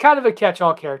 He's kind of a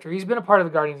catch-all character. He's been a part of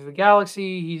the Guardians of the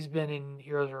Galaxy. He's been in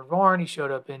Heroes Reborn. He showed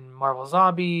up in Marvel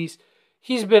Zombies.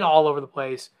 He's been all over the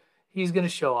place. He's going to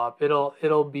show up.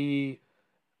 It'll be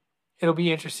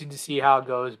interesting to see how it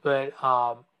goes. But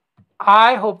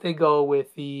I hope they go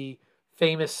with the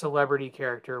famous celebrity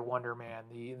character Wonder Man,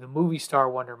 the movie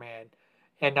star Wonder Man,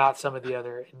 and not some of the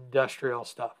other industrial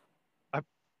stuff.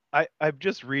 I'm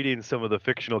just reading some of the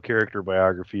fictional character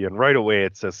biography, and right away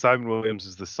it says Simon Williams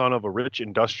is the son of a rich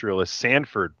industrialist,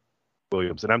 Sanford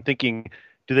Williams. And I'm thinking,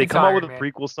 do they come out with a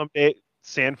prequel someday,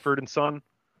 Sanford and Son?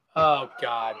 Oh,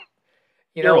 God.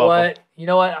 You know what?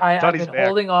 I've been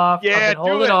holding off. Yeah, I've been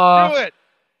holding off. Do it.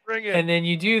 Bring it. And then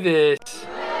you do this.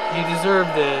 You deserve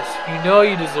this. You know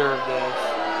you deserve this.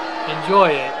 Enjoy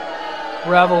it.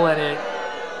 Revel in it.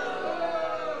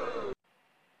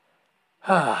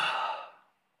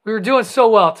 We were doing so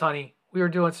well, Tunney. We were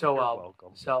doing so well. You're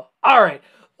welcome. So, all right.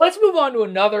 Let's move on to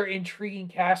another intriguing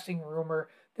casting rumor.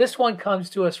 This one comes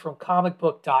to us from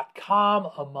comicbook.com,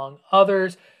 among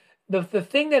others. The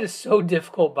thing that is so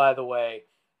difficult, by the way,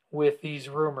 with these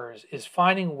rumors is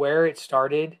finding where it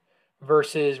started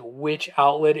versus which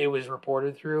outlet it was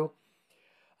reported through.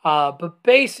 But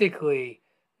basically,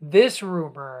 this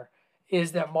rumor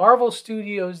is that Marvel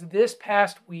Studios this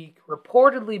past week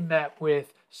reportedly met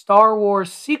with Star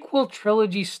Wars sequel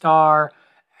trilogy star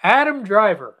Adam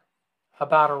Driver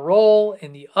about a role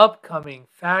in the upcoming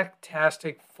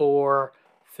Fantastic Four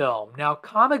film. Now,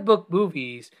 Comic Book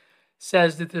Movies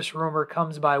says that this rumor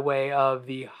comes by way of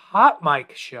the Hot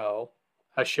Mic Show,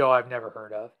 a show I've never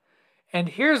heard of. And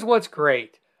here's what's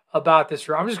great about this.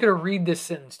 I'm just going to read this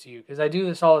sentence to you because I do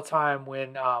this all the time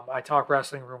when I talk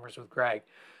wrestling rumors with Greg.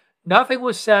 Nothing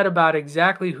was said about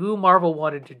exactly who Marvel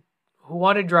who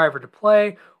wanted Driver to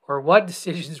play or what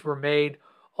decisions were made,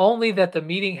 only that the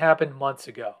meeting happened months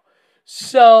ago.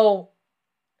 So,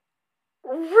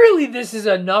 really, this is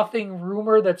a nothing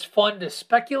rumor that's fun to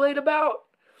speculate about.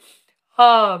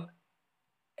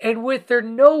 And with there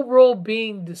no role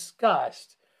being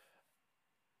discussed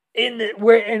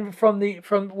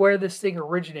from where this thing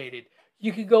originated,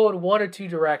 you could go in one or two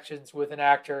directions with an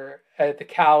actor at the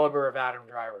caliber of Adam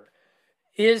Driver.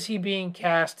 Is he being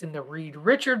cast in the Reed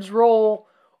Richards role,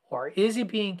 or is he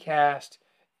being cast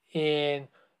in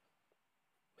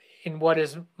what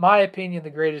is, my opinion, the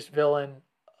greatest villain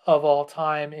of all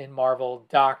time in Marvel,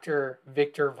 Dr.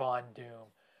 Victor Von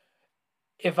Doom?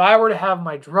 If I were to have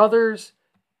my druthers,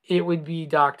 it would be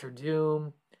Dr.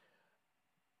 Doom,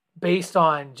 based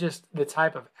on just the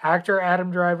type of actor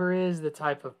Adam Driver is, the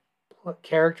type of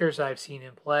characters I've seen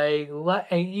him play,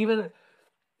 and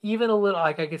even a little,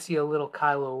 like I could see a little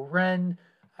Kylo Ren.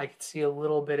 I could see a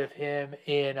little bit of him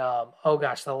in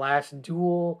The Last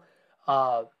Duel.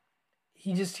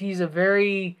 He's a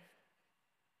very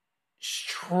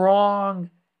strong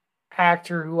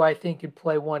actor who I think could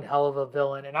play one hell of a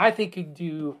villain, and I think could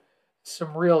do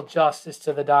some real justice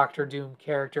to the Doctor Doom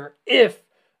character if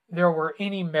there were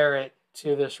any merit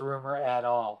to this rumor at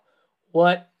all.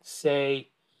 What say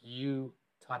you,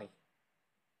 Tony?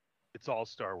 It's all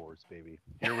Star Wars, baby.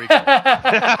 Here we go.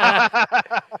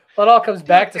 Well, it all comes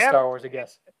back to Star Wars, I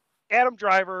guess. Adam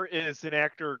Driver is an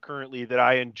actor currently that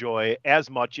I enjoy as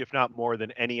much, if not more,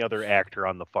 than any other actor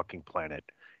on the fucking planet.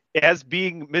 As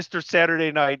being Mr.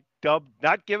 Saturday Night, dubbed,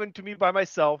 not given to me by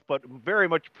myself, but very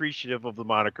much appreciative of the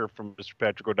moniker from Mr.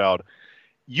 Patrick O'Dowd.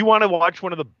 You want to watch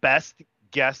one of the best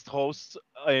guest hosts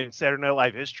in Saturday Night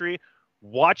Live history?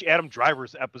 Watch Adam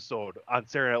Driver's episode on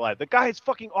Saturday Night Live. The guy is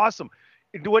fucking awesome.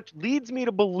 What leads me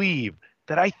to believe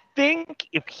that I think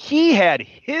if he had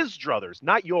his druthers,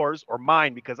 not yours or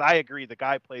mine, because I agree the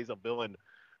guy plays a villain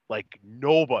like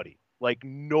nobody.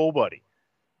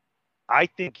 I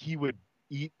think he would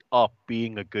eat up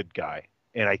being a good guy.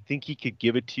 And I think he could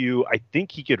give it to you. I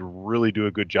think he could really do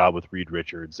a good job with Reed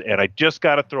Richards. And I just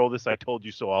got to throw this I told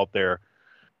you so out there.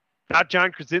 Not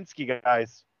John Krasinski,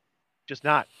 guys. Just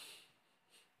not.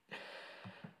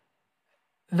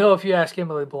 Though if you ask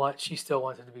Emily Blunt, she still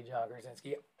wants it to be John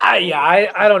Krasinski. I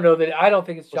don't know that. I don't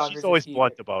think it's John Krasinski. She's always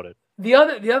blunt about it. The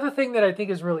other thing that I think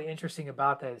is really interesting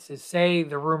about this is, say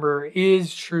the rumor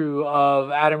is true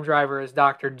of Adam Driver as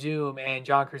Dr. Doom and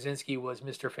John Krasinski was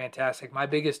Mr. Fantastic. My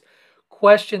biggest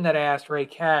question that I asked Ray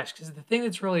Cash, because the thing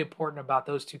that's really important about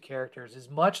those two characters is,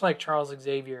 much like Charles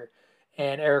Xavier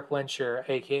and Eric Lensher,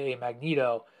 aka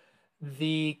Magneto,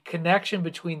 the connection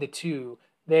between the two,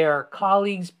 they are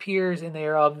colleagues, peers, and they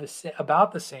are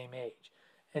about the same age.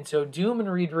 And so Doom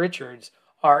and Reed Richards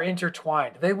are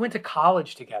intertwined. They went to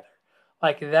college together.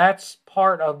 Like, that's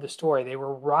part of the story. They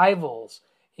were rivals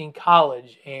in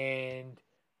college, and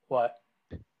what?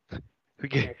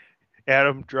 Okay.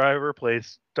 Adam Driver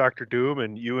plays Dr. Doom,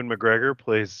 and Ewan McGregor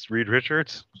plays Reed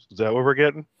Richards. Is that what we're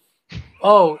getting?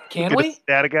 Oh, can we?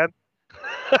 That again?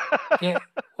 Yeah.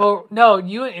 Well, no,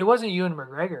 it wasn't Ewan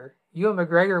McGregor. Ewan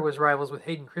McGregor was rivals with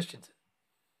Hayden Christensen.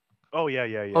 Oh, yeah.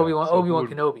 Obi-Wan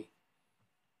Kenobi.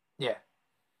 Yeah.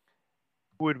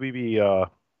 Who would we be?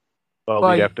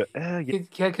 We'd have to.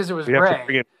 Because it was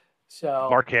Ray. So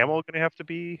Mark Hamill going to have to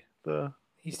be the.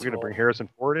 We're going to bring Harrison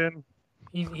Ford in.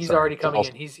 He's already coming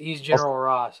in. He's General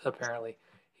Ross, apparently.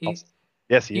 Yes,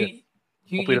 he is.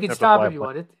 You can stop if you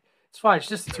want. It's fine. It's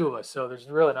just the two of us, so there's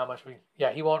really not much.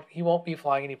 He won't be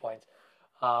flying any planes.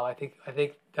 I think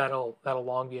that'll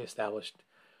long be established.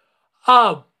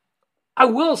 I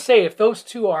will say, if those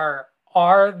two are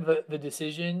the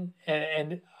decision,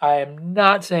 and I am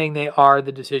not saying they are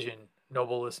the decision,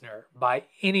 noble listener, by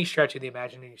any stretch of the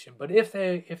imagination, but if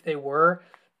they were,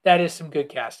 that is some good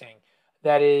casting.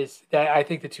 That I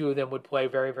think the two of them would play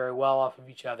very, very well off of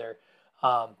each other.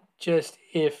 Just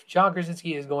if John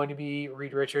Krasinski is going to be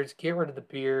Reed Richards, get rid of the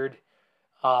beard.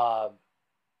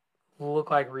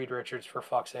 Look like Reed Richards, for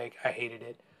fuck's sake. I hated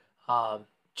it.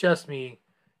 Just me.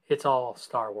 It's all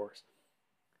Star Wars.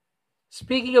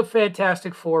 Speaking of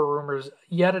Fantastic Four rumors,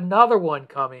 yet another one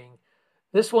coming.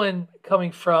 This one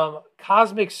coming from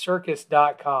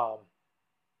CosmicCircus.com.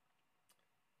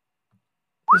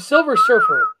 The Silver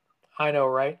Surfer. I know,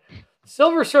 right?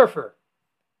 Silver Surfer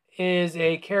is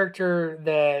a character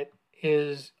that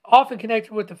is often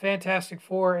connected with the Fantastic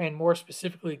Four, and more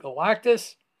specifically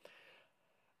Galactus.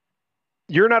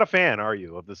 You're not a fan, are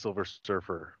you, of the Silver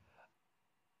Surfer?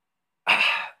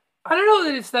 I don't know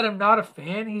that it's that I'm not a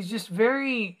fan. He's just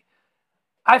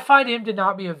I find him to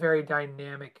not be a very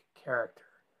dynamic character.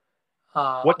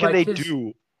 What can like they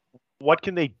do? What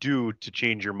can they do to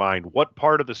change your mind? What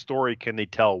part of the story can they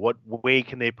tell? What way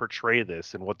can they portray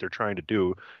this and what they're trying to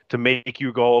do to make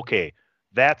you go, okay,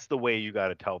 that's the way you got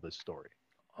to tell this story?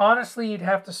 Honestly, you'd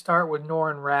have to start with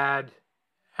Norrin Rad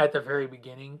at the very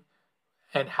beginning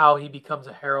and how he becomes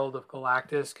a Herald of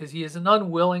Galactus, because he is an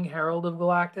unwilling Herald of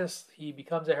Galactus. He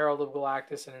becomes a Herald of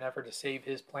Galactus in an effort to save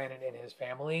his planet and his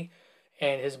family,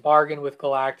 and his bargain with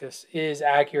Galactus is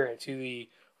accurate to the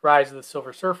Rise of the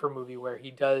Silver Surfer movie, where he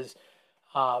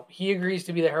agrees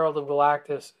to be the Herald of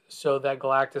Galactus so that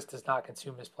Galactus does not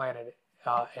consume his planet,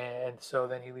 and so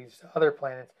then he leaves to other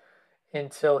planets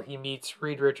until he meets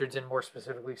Reed Richards and more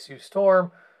specifically Sue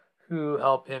Storm, who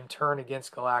help him turn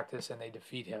against Galactus and they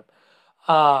defeat him.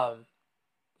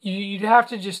 You'd have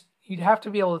to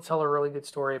be able to tell a really good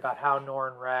story about how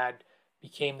Norrin Rad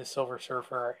became the Silver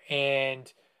Surfer,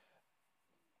 and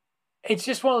it's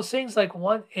just one of those things like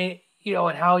and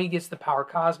how he gets the power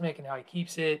cosmic and how he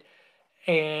keeps it,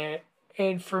 and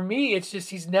for me, it's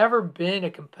just he's never been a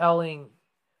compelling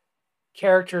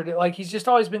character. He's just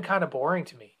always been kind of boring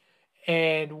to me,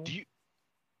 and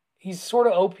he's sort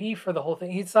of OP for the whole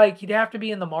thing. He's like he'd have to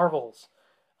be in the Marvels.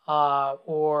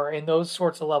 Or in those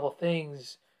sorts of level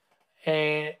things.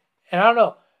 And I don't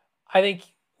know. I think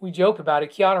we joke about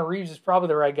it. Keanu Reeves is probably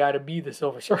the right guy to be the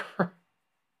Silver Surfer.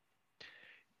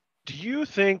 Do you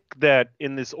think that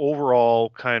in this overall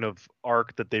kind of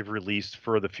arc that they've released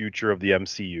for the future of the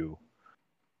MCU,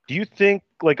 do you think,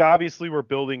 obviously we're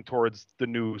building towards the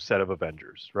new set of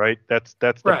Avengers, right? That's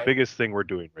the right. biggest thing we're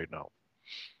doing right now.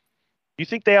 Do you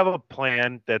think they have a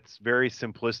plan that's very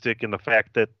simplistic in the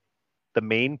fact that the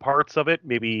main parts of it,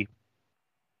 maybe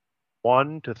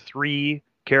 1 to 3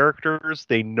 characters,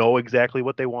 they know exactly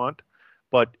what they want,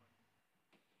 but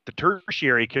the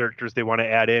tertiary characters they want to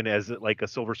add in as like a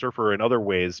Silver Surfer in other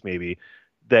ways, maybe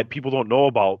that people don't know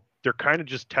about, they're kind of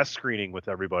just test screening with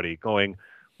everybody, going,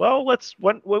 well,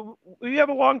 we have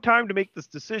a long time to make this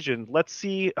decision. Let's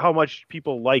see how much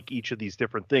people like each of these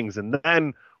different things, and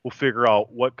then we'll figure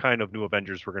out what kind of new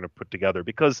Avengers we're going to put together,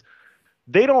 because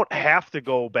they don't have to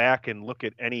go back and look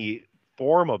at any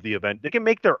form of the event. They can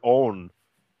make their own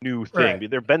new thing. Right.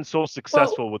 They've been so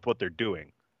successful with what they're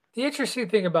doing. The interesting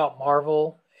thing about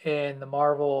Marvel and the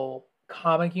Marvel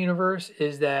comic universe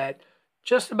is that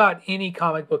just about any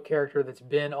comic book character that's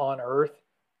been on Earth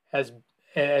as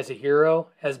a hero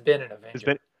has been an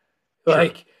Avenger.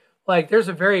 Like there's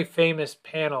a very famous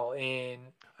panel in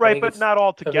but not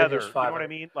all together. You know what I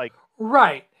mean?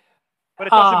 Right. But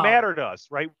it doesn't matter to us,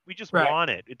 right? We just want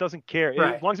it. It doesn't care.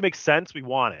 Right. As long as it makes sense, we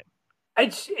want it.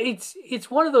 It's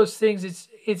one of those things.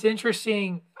 It's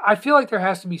interesting. I feel like there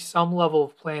has to be some level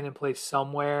of plan in place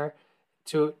somewhere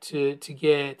to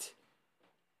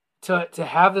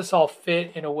have this all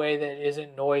fit in a way that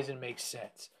isn't noise and makes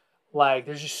sense. Like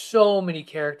there's just so many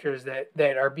characters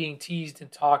that are being teased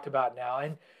and talked about now,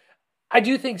 and I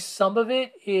do think some of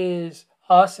it is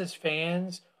us as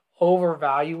fans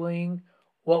overvaluing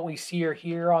what we see or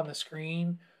hear on the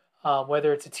screen,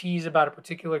 whether it's a tease about a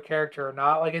particular character or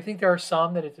not. Like I think there are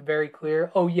some that it's very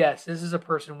clear, oh yes, this is a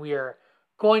person we are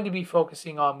going to be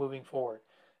focusing on moving forward.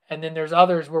 And then there's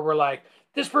others where we're like,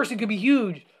 this person could be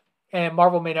huge, and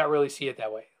Marvel may not really see it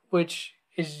that way, which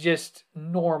is just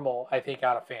normal, I think,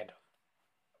 out of fandom.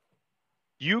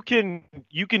 You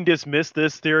can dismiss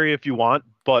this theory if you want,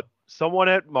 but someone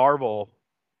at Marvel,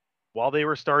 while they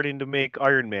were starting to make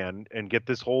Iron Man and get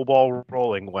this whole ball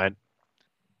rolling, went,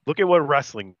 look at what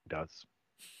wrestling does.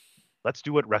 Let's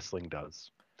do what wrestling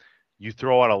does. You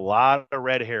throw out a lot of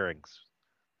red herrings.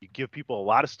 You give people a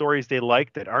lot of stories they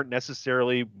like that aren't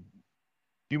necessarily,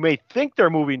 you may think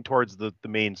they're moving towards the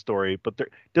main story, but do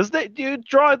you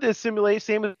draw the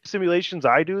same simulations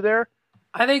I do there?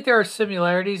 I think there are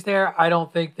similarities there. I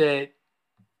don't think that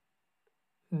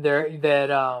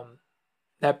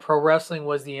pro wrestling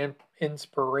was the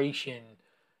inspiration.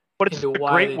 But it's a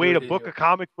great way to book a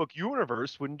comic book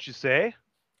universe, wouldn't you say?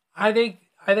 I think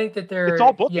that it's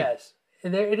all booking. Yes,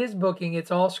 it is booking. It's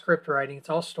all script writing. It's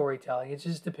all storytelling. It's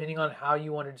just depending on how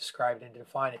you want to describe it and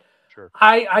define it. Sure.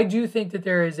 I do think that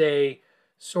there is a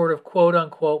sort of quote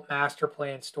unquote master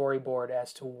plan storyboard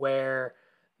as to where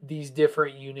these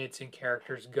different units and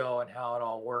characters go and how it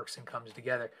all works and comes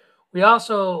together.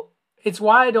 It's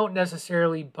why I don't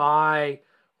necessarily buy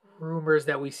rumors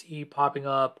that we see popping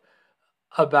up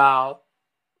about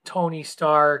Tony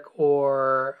Stark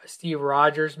or Steve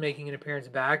Rogers making an appearance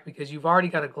back, because you've already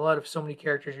got a glut of so many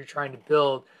characters you're trying to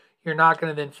build. You're not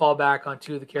going to then fall back on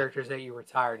two of the characters that you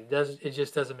retired. It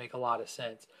just doesn't make a lot of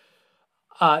sense.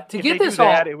 To if get they do this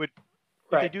that, all it would.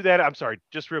 If right. they do that, I'm sorry,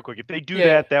 just real quick. If they do Yeah.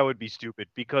 that, that would be stupid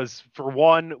because for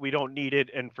one, we don't need it,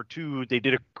 and for two, they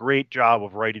did a great job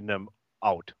of writing them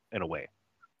out in a way.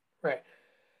 Right.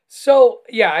 So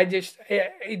yeah,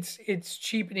 it's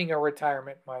cheapening a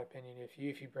retirement, in my opinion. If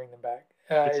you bring them back,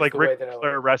 It's is like the Ric way that I look at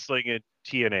Flair it. wrestling in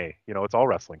TNA. It's all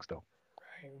wrestling still.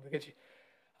 Right, look at you.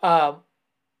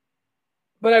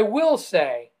 But I will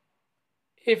say,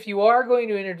 if you are going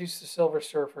to introduce the Silver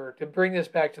Surfer, to bring this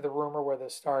back to the rumor where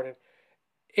this started,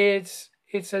 it's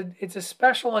a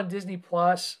special on Disney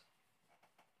Plus.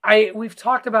 We've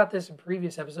talked about this in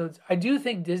previous episodes. I do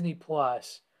think Disney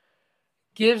Plus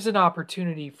gives an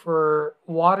opportunity for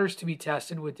waters to be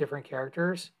tested with different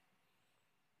characters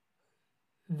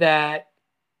that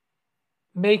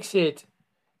makes it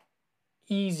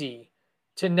easy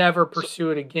to never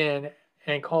pursue it again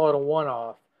and call it a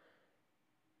one-off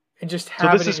and just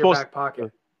have it in your back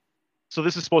pocket. So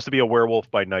this is supposed to be a Werewolf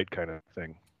by Night kind of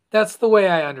thing. That's the way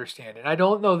I understand it. I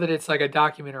don't know that it's like a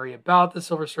documentary about the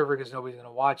Silver Surfer because nobody's going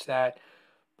to watch that.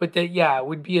 But that, yeah, it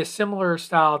would be a similar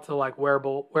style to like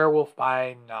Werewolf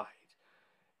by Night.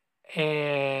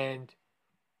 And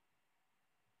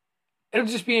it'll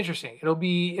just be interesting. It'll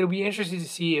be interesting to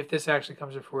see if this actually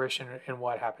comes to fruition and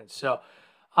what happens. So,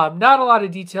 not a lot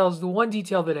of details. The one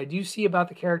detail that I do see about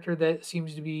the character that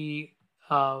seems to be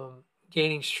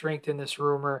gaining strength in this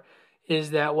rumor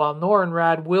is that while Norrin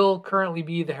Rad will currently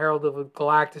be the Herald of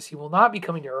Galactus, he will not be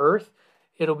coming to Earth.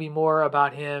 It'll be more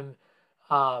about him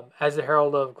as the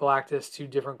Herald of Galactus to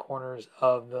different corners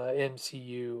of the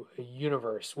MCU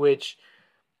universe, which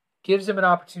gives him an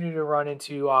opportunity to run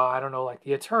into, I don't know, like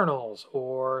the Eternals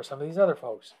or some of these other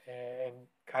folks and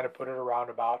kind of put it around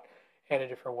about in a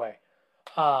different way.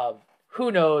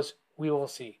 Who knows? We will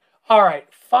see. All right,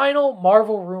 final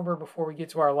Marvel rumor before we get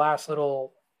to our last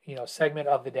little, segment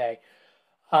of the day.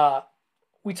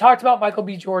 We talked about Michael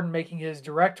B. Jordan making his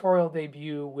directorial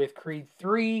debut with Creed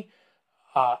 3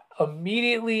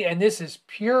 immediately, and this is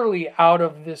purely out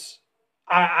of this.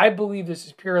 I believe this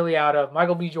is purely out of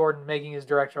Michael B. Jordan making his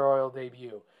directorial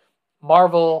debut.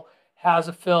 Marvel has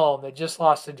a film that just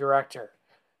lost a director.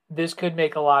 This could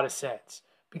make a lot of sense.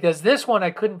 Because this one,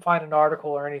 I couldn't find an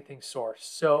article or anything sourced.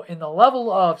 So in the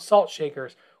level of salt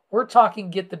shakers, we're talking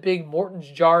get the big Morton's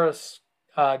jar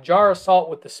of salt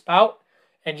with the spout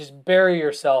and just bury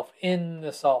yourself in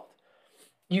the salt.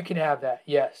 You can have that,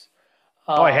 yes.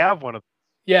 I have one of.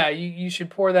 Yeah, you should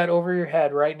pour that over your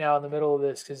head right now in the middle of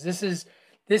this because this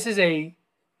is a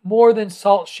more than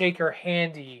salt shaker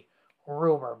handy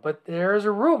rumor. But there is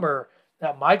a rumor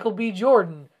that Michael B.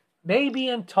 Jordan may be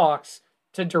in talks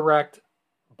to direct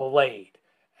Blade.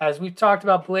 As we've talked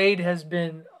about, Blade has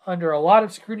been under a lot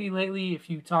of scrutiny lately. If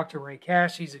you talk to Ray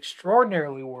Cash, he's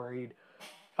extraordinarily worried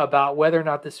about whether or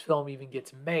not this film even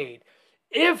gets made.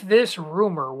 If this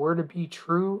rumor were to be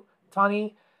true,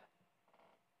 Tani,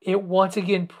 it once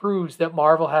again proves that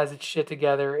Marvel has its shit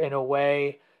together in a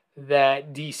way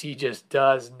that DC just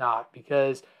does not.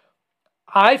 Because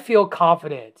I feel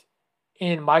confident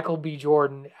in Michael B.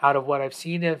 Jordan out of what I've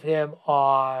seen of him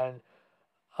on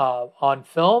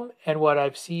film and what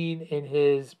I've seen in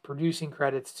his producing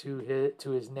credits to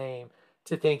his name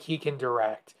to think he can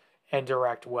direct and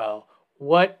direct well.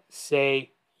 What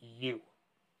say you?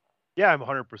 Yeah, I'm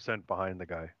 100% behind the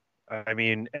guy. I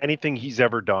mean, anything he's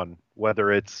ever done,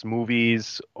 whether it's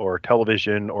movies or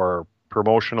television or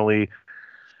promotionally.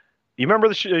 You remember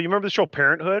the show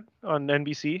Parenthood on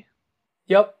NBC?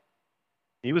 Yep.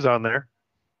 He was on there.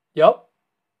 Yep.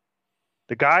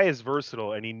 The guy is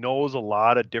versatile and he knows a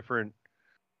lot of different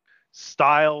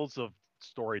styles of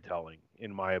storytelling,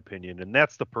 in my opinion, and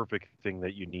that's the perfect thing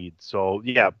that you need. So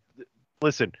yeah,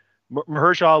 listen,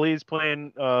 Mahershala Ali is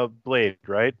playing Blade,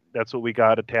 right? That's what we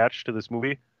got attached to this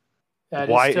movie. That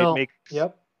Why is still, it makes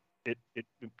yep. It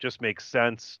just makes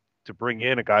sense to bring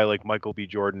in a guy like Michael B.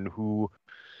 Jordan who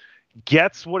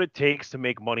gets what it takes to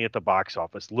make money at the box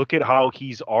office. Look at how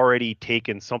he's already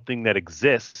taken something that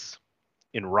exists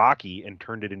in Rocky and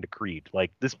turned it into Creed.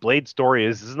 Like this Blade story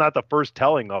this is not the first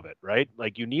telling of it, right?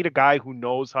 Like you need a guy who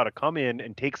knows how to come in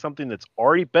and take something that's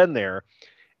already been there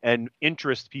and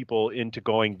interest people into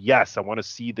going, yes, I want to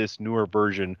see this newer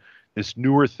version, this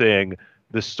newer thing,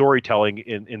 the storytelling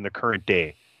in the current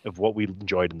day of what we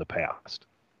enjoyed in the past.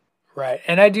 Right.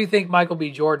 And I do think Michael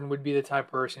B. Jordan would be the type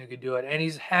of person who could do it. And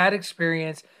he's had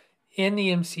experience in the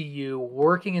MCU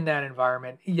working in that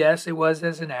environment. Yes, it was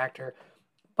as an actor,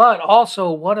 but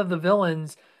also one of the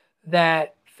villains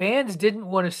that fans didn't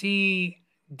want to see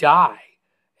die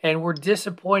and were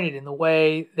disappointed in the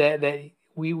way that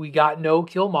we got no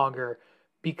Killmonger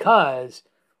because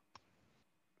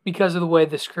of the way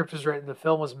the script was written, the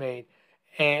film was made.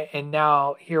 And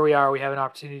now here we are. We have an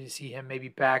opportunity to see him maybe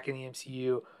back in the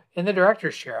MCU in the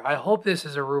director's chair. I hope this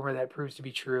is a rumor that proves to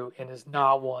be true and is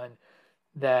not one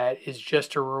that is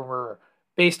just a rumor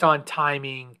based on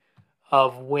timing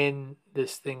of when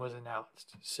this thing was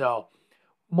announced. So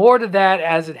more to that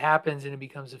as it happens and it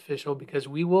becomes official, because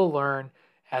we will learn,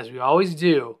 as we always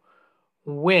do,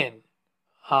 when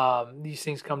these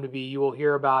things come to be. You will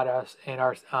hear about us and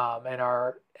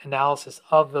our analysis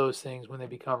of those things when they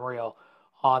become real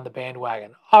on the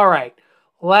bandwagon. All right,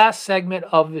 last segment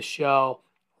of the show.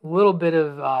 A little bit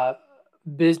of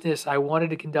business I wanted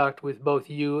to conduct with both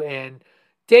you and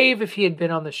Dave if he had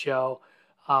been on the show.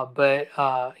 But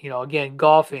again,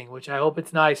 golfing, which I hope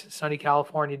it's nice. It's sunny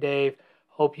California, Dave.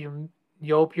 Hope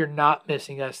you're not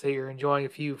missing us. That you're enjoying a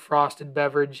few frosted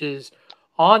beverages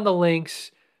on the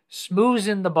links,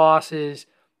 smoozing the bosses,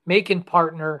 making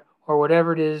partner, or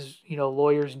whatever it is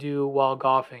lawyers do while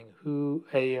golfing.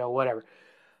 Whatever.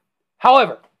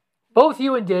 However, both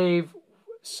you and Dave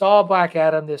saw Black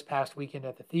Adam this past weekend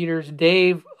at the theaters.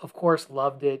 Dave, of course,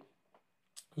 loved it.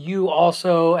 You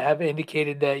also have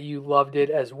indicated that you loved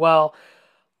it as well.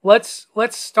 Let's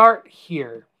start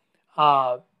here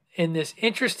in this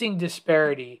interesting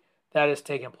disparity that has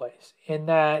taken place. In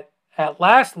that, at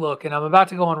last look, and I'm about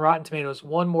to go on Rotten Tomatoes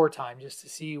one more time just to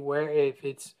see if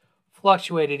it's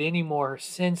fluctuated anymore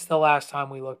since the last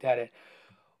time we looked at it.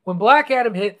 When Black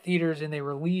Adam hit theaters and they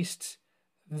released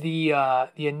the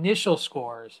initial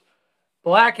scores,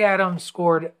 Black Adam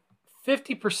scored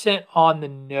 50% on the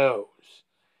nose.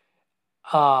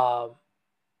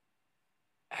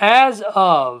 As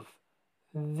of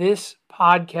this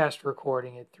podcast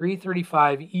recording at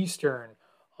 3:35 Eastern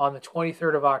on the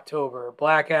 23rd of October,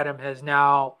 Black Adam has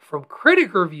now, from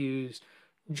critic reviews,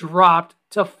 dropped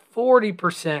to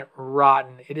 40%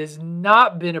 rotten. It has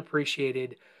not been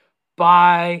appreciated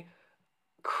by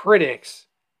critics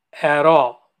at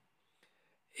all.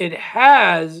 It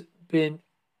has been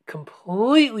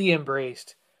completely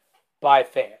embraced by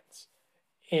fans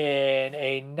in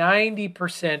a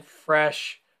 90%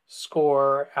 fresh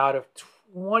score out of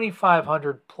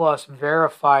 2,500 plus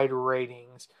verified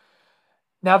ratings.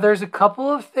 Now, there's a couple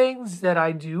of things that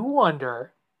I do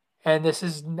wonder, and this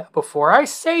is before I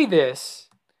say this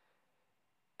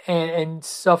and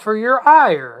suffer your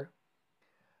ire,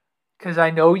 because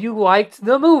I know you liked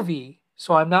the movie,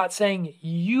 so I'm not saying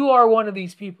you are one of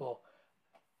these people.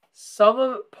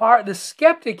 The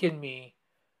skeptic in me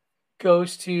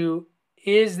goes to,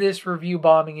 is this review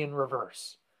bombing in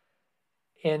reverse?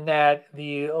 In that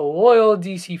the loyal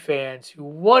DC fans who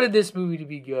wanted this movie to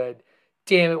be good,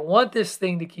 damn it, want this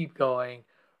thing to keep going,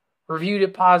 reviewed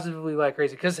it positively like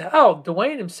crazy. Because hell,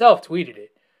 Dwayne himself tweeted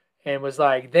it and was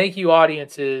like, thank you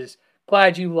audiences,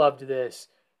 glad you loved this,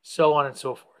 so on and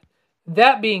so forth.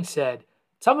 That being said,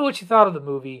 tell me what you thought of the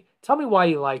movie, tell me why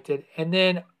you liked it, and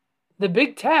then the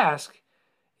big task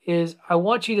is I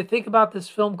want you to think about this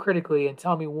film critically and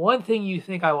tell me one thing you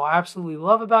think I will absolutely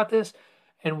love about this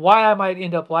and why I might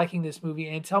end up liking this movie,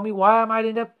 and tell me why I might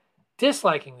end up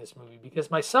disliking this movie. Because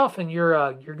myself and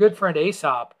your good friend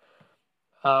Aesop,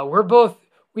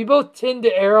 we both tend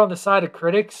to err on the side of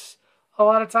critics a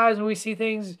lot of times when we see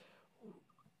things.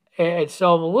 And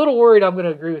so I'm a little worried I'm going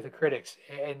to agree with the critics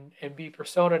and be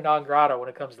persona non grata when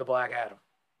it comes to Black Adam.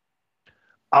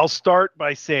 I'll start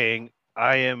by saying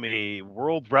I am a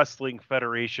World Wrestling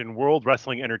Federation, World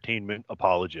Wrestling Entertainment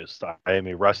apologist. I am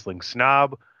a wrestling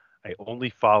snob. I only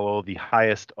follow the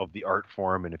highest of the art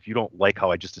form. And if you don't like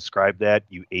how I just described that,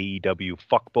 you AEW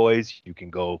fuckboys, you can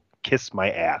go kiss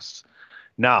my ass.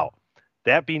 Now,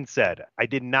 that being said, I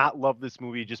did not love this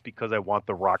movie just because I want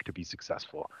The Rock to be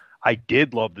successful. I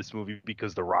did love this movie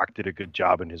because The Rock did a good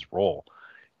job in his role.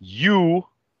 You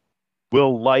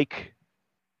will like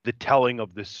the telling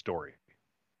of this story.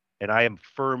 And I am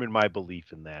firm in my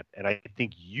belief in that. And I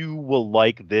think you will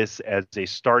like this as a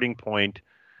starting point,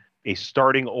 a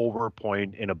starting over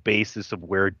point, and a basis of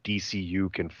where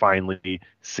DCU can finally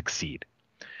succeed.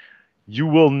 You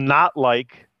will not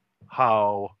like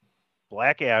how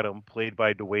Black Adam, played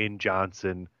by Dwayne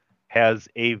Johnson, has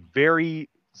a very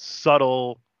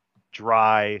subtle,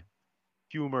 dry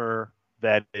humor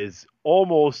that is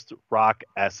almost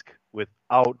Rock-esque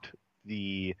without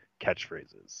the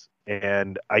catchphrases.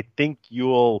 And I think you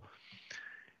will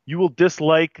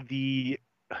dislike the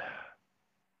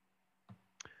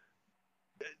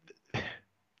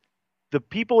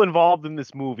people involved in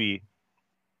this movie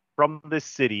from this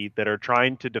city that are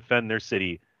trying to defend their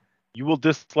city. You will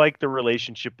dislike the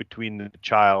relationship between the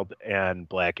child and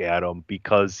Black Adam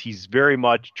because he's very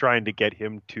much trying to get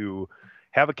him to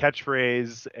have a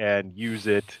catchphrase and use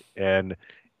it. And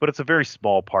but it's a very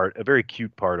small part, a very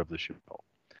cute part of the show.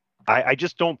 I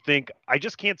just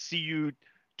can't see you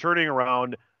turning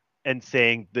around and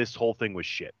saying this whole thing was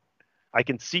shit. I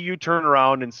can see you turn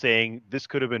around and saying this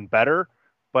could have been better,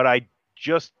 but I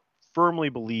just firmly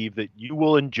believe that you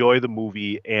will enjoy the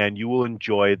movie and you will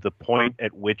enjoy the point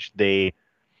at which they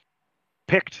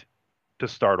picked to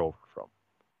start over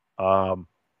from.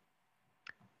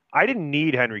 I didn't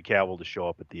need Henry Cavill to show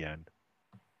up at the end.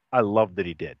 I love that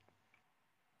he did.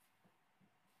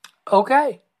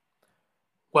 Okay.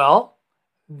 Well,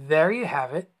 there you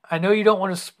have it. I know you don't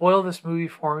want to spoil this movie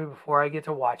for me before I get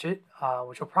to watch it,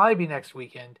 which will probably be next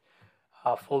weekend.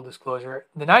 Full disclosure.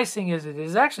 The nice thing is it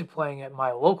is actually playing at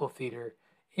my local theater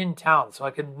in town, so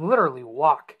I can literally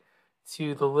walk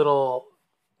to the little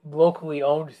locally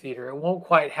owned theater. It won't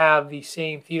quite have the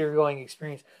same theater going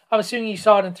experience. I'm assuming you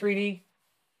saw it in 3D?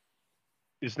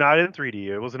 It's not in 3D.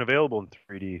 It wasn't available in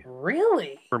 3D.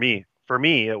 Really? For me,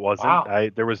 it wasn't. Wow.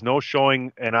 There was no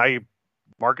showing, and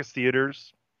Marcus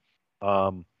Theaters.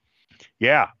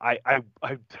 Yeah, I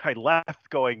left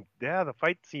going, yeah, the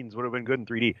fight scenes would have been good in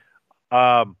 3D.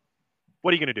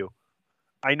 What are you gonna do?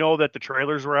 I know that the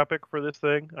trailers were epic for this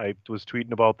thing. I was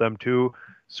tweeting about them too.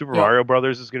 Super Mario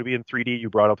Brothers is going to be in 3D. You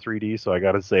brought up 3D, so I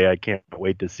got to say I can't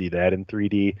wait to see that in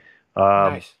 3D.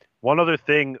 Nice. One other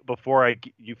thing before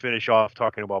you finish off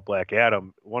talking about Black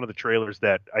Adam, one of the trailers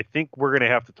that I think we're going to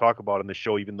have to talk about in the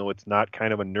show, even though it's not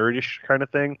kind of a nerdish kind of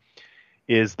thing,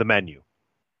 is the menu.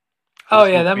 Oh,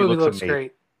 yeah, that movie looks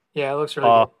great. Yeah, it looks really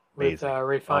good with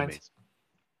Ray Fiennes.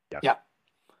 Yes. Yeah.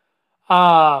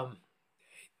 A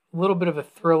little bit of a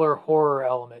thriller horror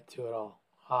element to it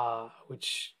all,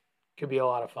 which could be a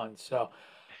lot of fun. So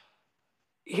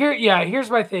here's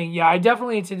my thing. Yeah, I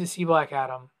definitely intend to see Black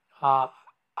Adam.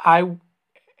 I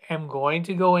am going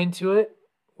to go into it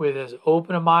with as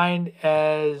open a mind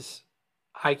as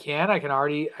I can. I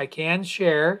can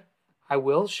share. I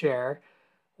will share.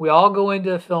 We all go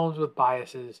into films with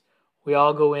biases. We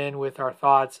all go in with our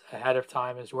thoughts ahead of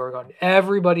time as we're going.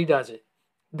 Everybody does it.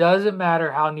 Doesn't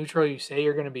matter how neutral you say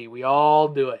you're going to be. We all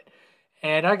do it.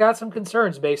 And I got some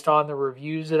concerns based on the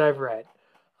reviews that I've read.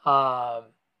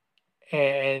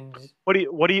 And what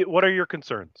are your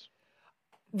concerns?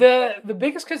 The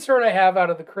biggest concern I have out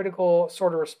of the critical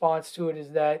sort of response to it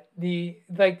is that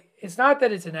it's not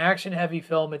that it's an action heavy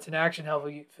film. It's an action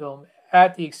heavy film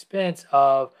at the expense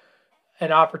of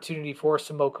an opportunity for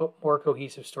some more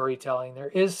cohesive storytelling. There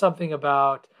is something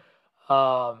about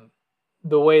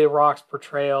the way The Rock's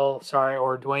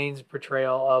Dwayne's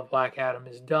portrayal of Black Adam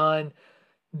is done,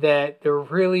 that there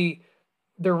really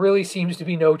seems to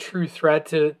be no true threat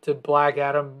to Black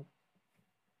Adam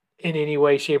in any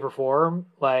way, shape, or form.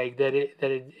 Like that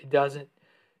it doesn't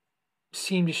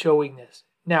seem to show weakness.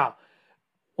 Now,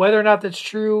 whether or not that's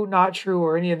true, not true,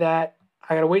 or any of that,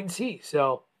 I gotta wait and see.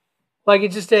 So, like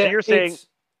it's just so you're saying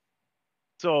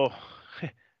so.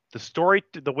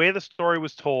 The way the story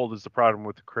was told is the problem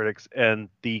with the critics, and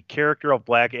the character of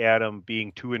Black Adam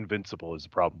being too invincible is the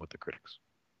problem with the critics.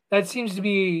 That seems to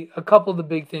be a couple of the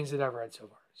big things that I've read so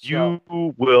far. So,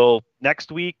 you will,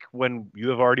 next week, when you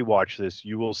have already watched this,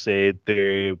 you will say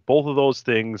both of those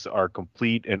things are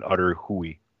complete and utter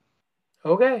hooey.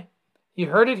 Okay. You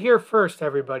heard it here first,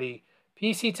 everybody.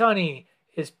 PC Tunney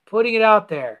is putting it out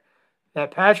there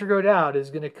that Patrick O'Dowd is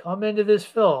going to come into this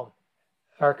film,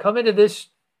 or come into this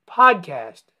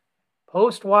podcast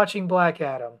post watching Black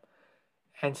Adam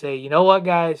and say, you know what,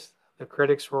 guys, the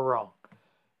critics were wrong.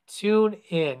 Tune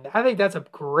in. I think that's a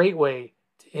great way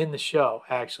to end the show,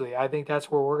 actually. I think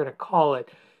that's where we're going to call it.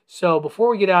 So before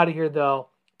we get out of here, though,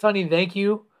 Tony, thank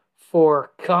you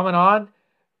for coming on,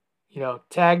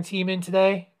 tag team in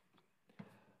today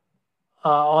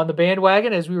on the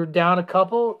bandwagon as we were down a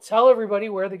couple. Tell everybody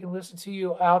where they can listen to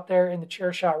you out there in the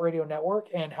Chairshot Radio Network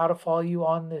and how to follow you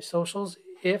on the socials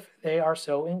if they are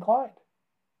so inclined.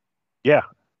 Yeah,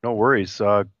 no worries.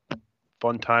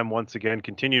 Fun time once again.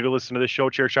 Continue to listen to the show,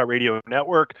 Chairshot Radio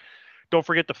Network. Don't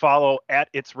forget to follow at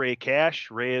It's Ray Cash.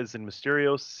 Ray as in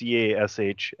Mysterios,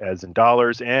 CASH as in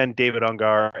dollars, and David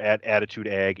Ungar at Attitude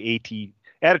Ag,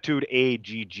 Attitude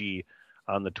AGG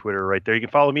on the Twitter right there. You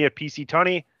can follow me at PC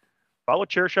Tunney. Follow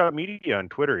Chairshot Media on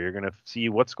Twitter. You're going to see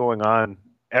what's going on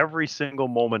every single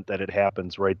moment that it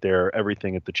happens right there.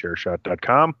 Everything at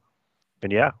thechairshot.com.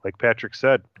 And yeah, like Patrick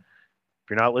said, if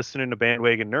you're not listening to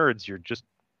Bandwagon Nerds, you're just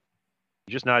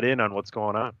not in on what's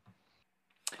going on.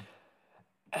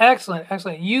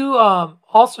 Excellent. You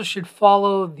also should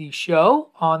follow the show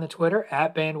on the Twitter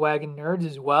at Bandwagon Nerds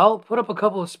as well. Put up a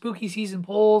couple of spooky season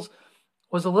polls.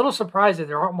 Was a little surprised that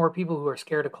there aren't more people who are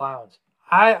scared of clowns.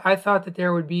 I thought that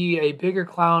there would be a bigger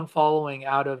clown following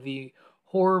out of the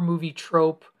horror movie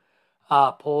trope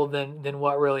pull than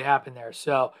what really happened there.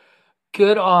 So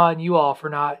good on you all for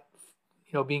not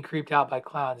being creeped out by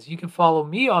clowns. You can follow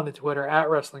me on the Twitter at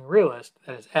Wrestling Realist.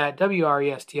 That is at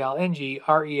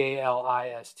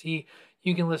WRESTLNGREALIST.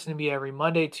 You can listen to me every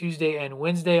Monday, Tuesday, and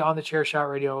Wednesday on the Chairshot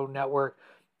Radio Network.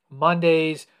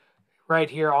 Mondays right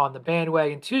here on the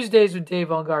Bandwagon. Tuesdays with Dave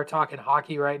Ungar talking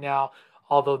hockey right now.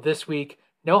 Although this week,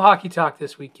 no hockey talk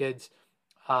this week, kids.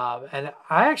 And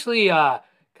I actually got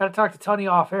to talk to Tony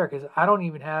off air because I don't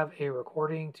even have a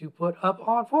recording to put up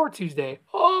on for Tuesday.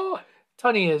 Oh,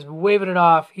 Tony is waving it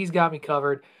off. He's got me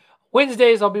covered.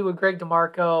 Wednesdays, I'll be with Greg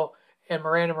DeMarco and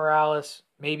Miranda Morales.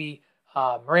 Maybe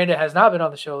Miranda has not been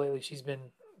on the show lately. She's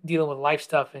been dealing with life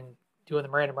stuff and doing the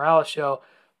Miranda Morales show.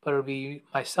 But it'll be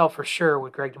myself for sure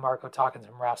with Greg DeMarco talking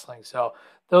some wrestling. So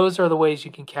those are the ways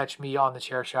you can catch me on the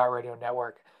Chairshot Radio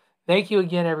Network. Thank you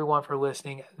again, everyone, for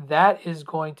listening. That is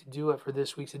going to do it for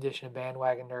this week's edition of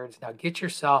Bandwagon Nerds. Now get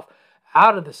yourself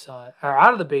out of the sun or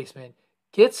out of the basement,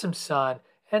 get some sun,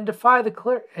 and defy the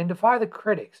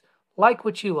critics. Like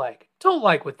what you like. Don't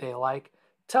like what they like.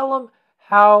 Tell them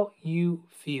how you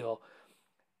feel.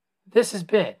 This has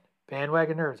been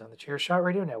Bandwagon Nerds on the Chairshot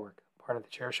Radio Network, part of the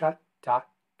Chairshot.com.